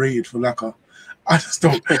that's overrated for Laka. I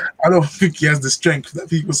don't think he has the strength that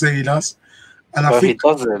people say he does. And I think he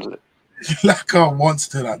doesn't. Laka wants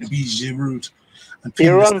to be Giroud. And he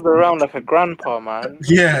runs around like a grandpa, man.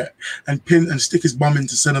 Yeah, and pin and stick his bum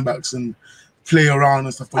into centre backs and play around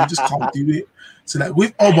and stuff, but you just can't do it. So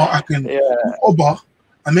with Oba, with Oba,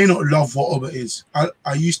 I may not love what Oba is.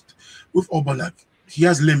 With Oba, he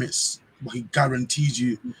has limits, but he guarantees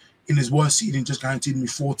you in his worst season just guaranteed me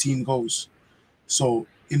 14 goals. So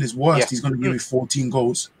in his worst, he's going to give me 14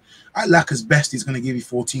 goals. At Laka's best, he's going to give you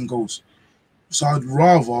 14 goals. So I'd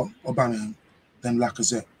rather Aubameyang than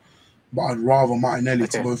Lacazette, but I'd rather Martinelli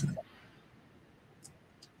to both of them.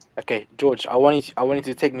 Okay, George, I want you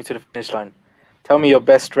to take me to the finish line. Tell me your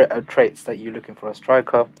best traits that you're looking for a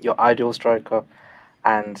striker, your ideal striker,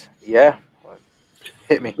 and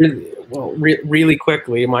hit me. Really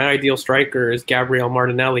quickly, my ideal striker is Gabriel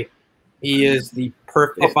Martinelli. He is the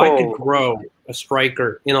perfect. If I could grow a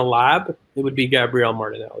striker in a lab, it would be Gabriel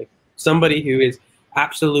Martinelli. Somebody who is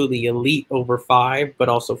absolutely elite over 5, but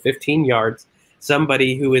also 15 yards,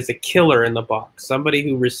 somebody who is a killer in the box, somebody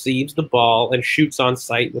who receives the ball and shoots on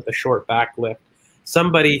sight with a short back lift,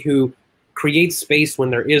 somebody who creates space when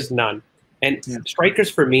there is none. And strikers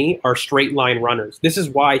for me are straight line runners. This is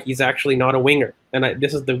why he's actually not a winger. And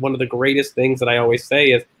this is one of the greatest things that I always say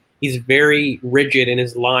is he's very rigid in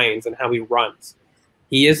his lines and how he runs.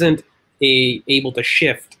 He isn't able to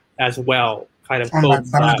shift as well, kind of unlike both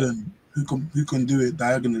sides. Balogun, who can do it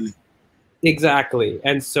diagonally. Exactly.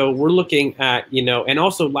 And so we're looking at, and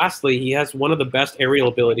also lastly, he has one of the best aerial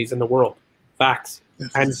abilities in the world. Facts.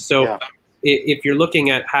 Definitely. And so if you're looking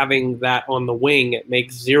at having that on the wing, it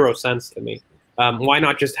makes zero sense to me. Why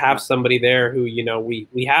not just have somebody there who,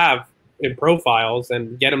 we have in profiles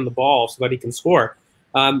and get him the ball so that he can score?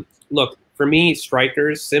 Look, for me,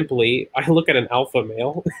 strikers, simply, I look at an alpha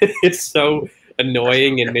male. It's so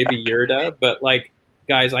annoying and maybe Yurda, but like,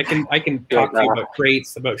 guys, I can talk to you about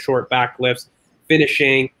traits, about short back lifts,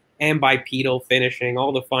 finishing, and bipedal finishing,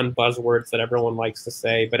 all the fun buzzwords that everyone likes to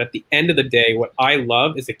say. But at the end of the day, what I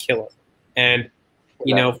love is a killer. And,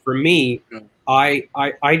 for me,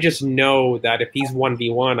 I just know that if he's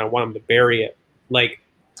 1v1, I want him to bury it. Like,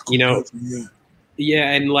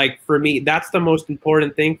 and like for me, that's the most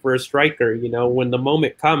important thing for a striker. When the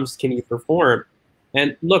moment comes, can you perform?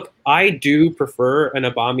 And look, I do prefer an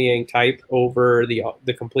Aubameyang type over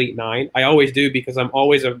the complete 9. I always do because I'm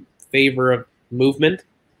always a favor of movement.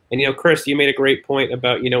 And Chris, you made a great point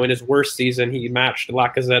about in his worst season he matched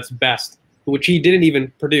Lacazette's best, which he didn't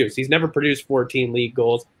even produce. He's never produced 14 league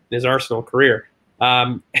goals in his Arsenal career.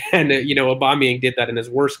 And Aubameyang did that in his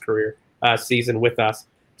worst career season with us.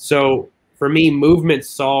 So for me, movement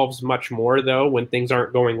solves much more though when things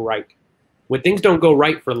aren't going right. When things don't go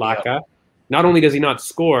right for Laka. Not only does he not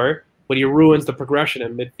score, but he ruins the progression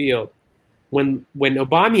in midfield. When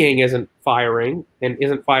Aubameyang isn't firing and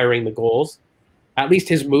isn't firing the goals, at least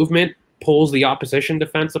his movement pulls the opposition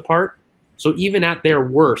defense apart. So even at their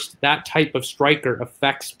worst, that type of striker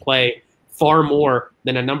affects play far more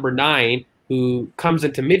than a number 9 who comes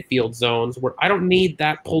into midfield zones where I don't need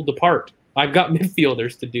that pulled apart. I've got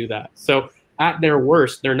midfielders to do that. So at their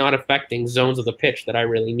worst, they're not affecting zones of the pitch that I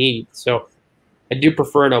really need. So I do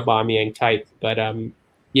prefer an Aubameyang type, but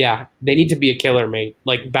they need to be a killer, mate.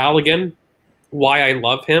 Like Balogun, why I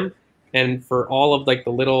love him, and for all of like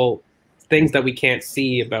the little things that we can't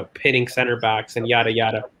see about pitting center backs and yada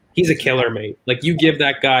yada, he's a killer, mate. Like you give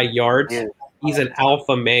that guy yards, he's an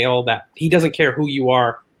alpha male that he doesn't care who you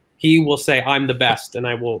are. He will say, "I'm the best," and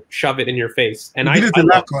I will shove it in your face. And I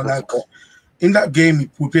love like in that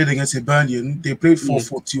game we played against Hibernian, they played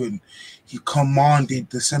 4-4-2 and he commanded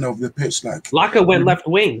the center of the pitch. Like Laka went left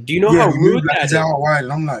wing. Do you know how rude that is? Out wide,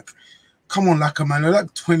 and I'm like, come on, Laka, man. You're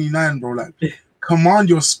like 29, bro. Like, command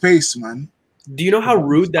your space, man. Do you know how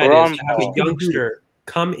rude that is to have a youngster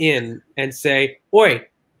come in and say, "Oi,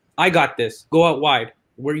 I got this. Go out wide.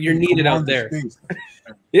 Where you're needed out there."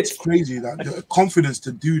 It's crazy that the confidence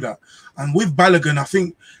to do that. And with Balogun, I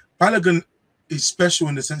think Balogun is special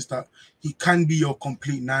in the sense that he can be your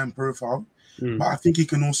complete 9 profile. But I think he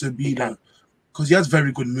can also be because he has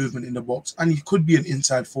very good movement in the box, and he could be an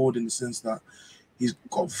inside forward in the sense that he's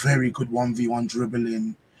got very good 1v1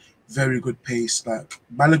 dribbling, very good pace. Like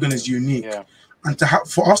Balogun is unique, and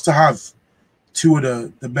for us to have 2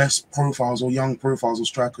 of the best profiles or young profiles or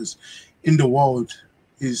strikers in the world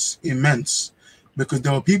is immense. Because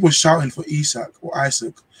there were people shouting for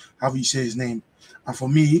Isaac, however you say his name, and for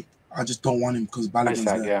me, I just don't want him because Balogun's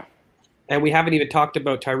there. And we haven't even talked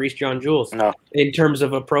about Tyrese John-Jules in terms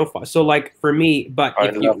of a profile. So, like, for me, but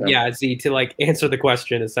to like answer the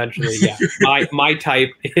question, essentially, my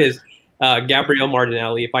type is Gabriel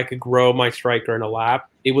Martinelli. If I could grow my striker in a lab,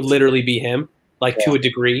 it would literally be him, like to a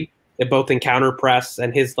degree, both in counter press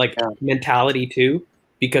and his mentality too,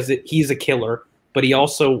 because he's a killer, but he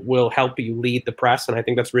also will help you lead the press, and I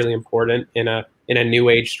think that's really important in a new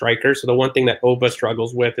age striker. So the one thing that Oba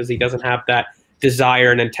struggles with is he doesn't have that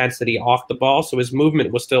desire and intensity off the ball, so his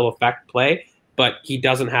movement will still affect play, but he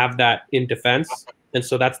doesn't have that in defense. And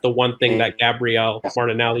so that's the one thing that Gabriel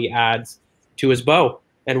Martinelli adds to his bow,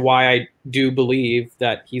 and why I do believe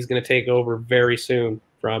that he's going to take over very soon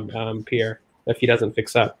from Pierre if he doesn't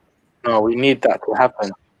fix up. No, we need that to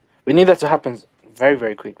happen. We need that to happen very,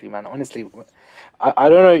 very quickly, man. Honestly, I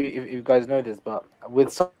don't know if you guys know this, but with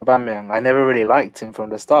Aubameyang, I never really liked him from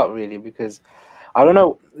the start, really, because I don't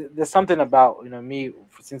know. There's something about me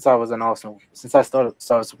since I was an Arsenal. Since I started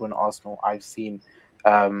supporting Arsenal, I've seen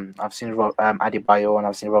Adebayo and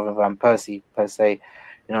I've seen Robin van Persie per se,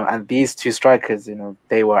 and these 2 strikers,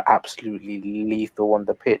 they were absolutely lethal on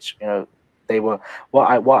the pitch. They were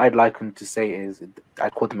what I'd like them to say is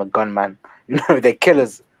I'd call them a gunman. They're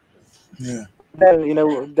killers. Yeah.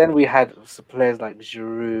 then then we had players like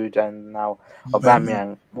Giroud and now Bang.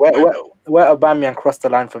 Aubameyang. Where Aubameyang crossed the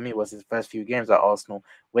line for me was his first few games at Arsenal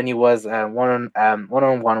when he was one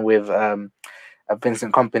on one with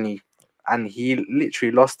Vincent Company, and he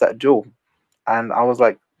literally lost that duel. And I was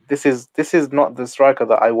like, this is not the striker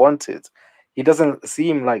that I wanted. He doesn't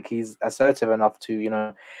seem like he's assertive enough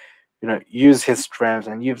to use his strength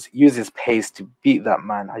and use his pace to beat that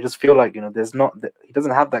man. I just feel like there's not he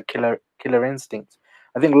doesn't have that killer instinct.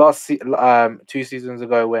 I think 2 seasons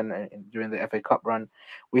ago when during the FA Cup run,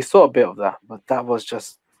 we saw a bit of that, but that was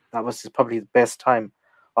probably his best time.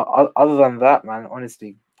 Other than that, man,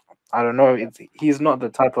 honestly, I don't know. He's not the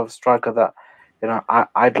type of striker that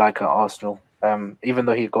I'd like at Arsenal. Even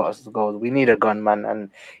though he got us the goals, we need a gunman, and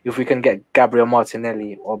if we can get Gabriel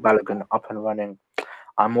Martinelli or Balogun up and running,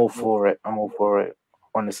 I'm all for it. I'm all for it,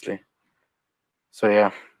 honestly. So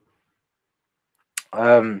yeah,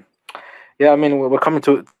 um, yeah. I mean, we're coming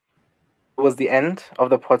towards the end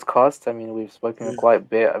of the podcast. I mean, we've spoken quite a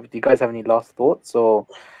bit. Do you guys have any last thoughts or?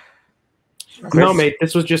 Chris? No, mate,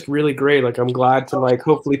 this was just really great. Like, I'm glad to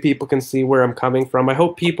hopefully people can see where I'm coming from. I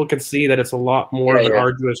hope people can see that it's a lot more of an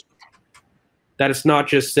arduous, that it's not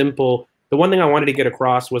just simple. The one thing I wanted to get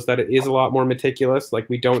across was that it is a lot more meticulous. Like,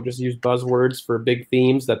 we don't just use buzzwords for big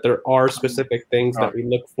themes, that there are specific things that we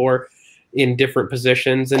look for in different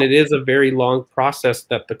positions. And it is a very long process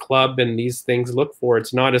that the club and these things look for.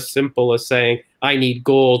 It's not as simple as saying, I need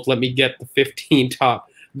goals. Let me get the 15 top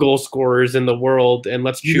goal scorers in the world and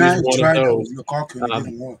let's choose one of those.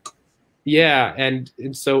 Didn't work. Yeah, and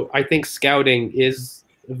so I think scouting is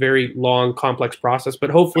a very long, complex process, but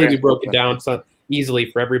hopefully we broke it down so easily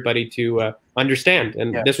for everybody to understand.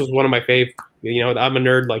 And this was one of my favorite. I'm a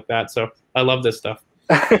nerd like that, so I love this stuff.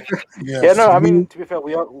 I mean, to be fair,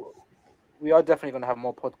 we are definitely going to have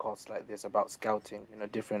more podcasts like this about scouting,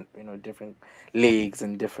 different leagues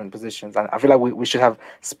and different positions. And I feel like we should have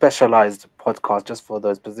specialized podcasts just for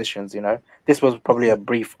those positions. This was probably a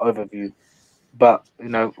brief overview, but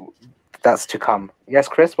that's to come. Yes,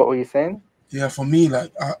 Chris, what were you saying? Yeah, for me,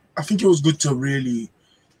 I think it was good to really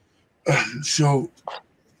show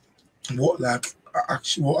what I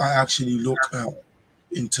actually look at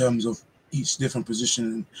in terms of each different position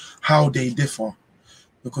and how they differ,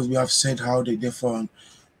 because we have said how they differ and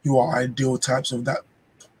who are ideal types of that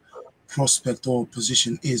prospect or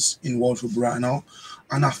position is in world football right now.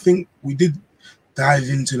 And I think we did dive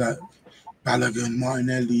into Balogun,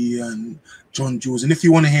 Martinelli, and John Jules. And if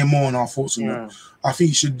you want to hear more on our thoughts on that, I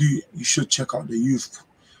think you should check out the youth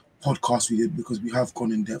podcast we did, because we have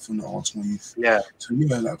gone in depth on the Arsenal youth. Yeah. So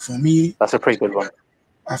for me, that's a pretty good one.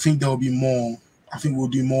 I think there'll be more. I think we'll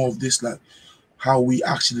do more of this, how we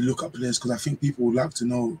actually look at players, because I think people would like to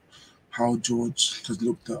know how George has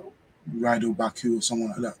looked at Rido Baku or someone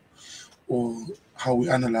like that, or how we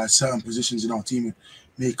analyze certain positions in our team and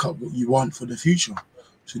make up what you want for the future.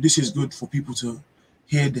 So this is good for people to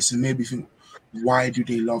hear this and maybe think, why do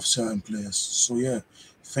they love certain players? So yeah,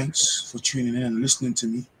 thanks for tuning in and listening to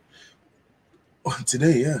me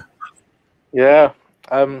today. Yeah.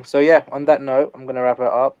 So yeah, on that note, I'm gonna wrap it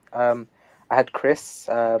up. I had Chris.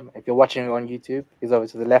 If you're watching on YouTube, he's over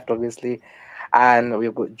to the left, obviously, and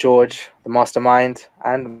we've got George, the mastermind,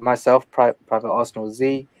 and myself, Private Arsenal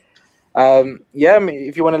Z. I mean,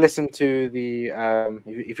 if you want to listen to the,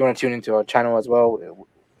 if you want to tune into our channel as well,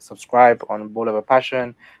 subscribe on Ball of a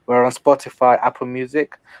Passion. We're on Spotify, Apple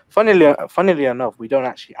Music. Funnily enough, we don't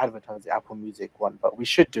actually advertise the Apple Music one, but we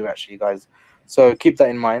should do actually, guys. So keep that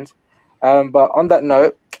in mind. But on that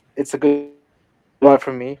note, it's a good one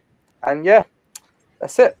from me. And yeah,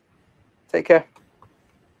 that's it. Take care.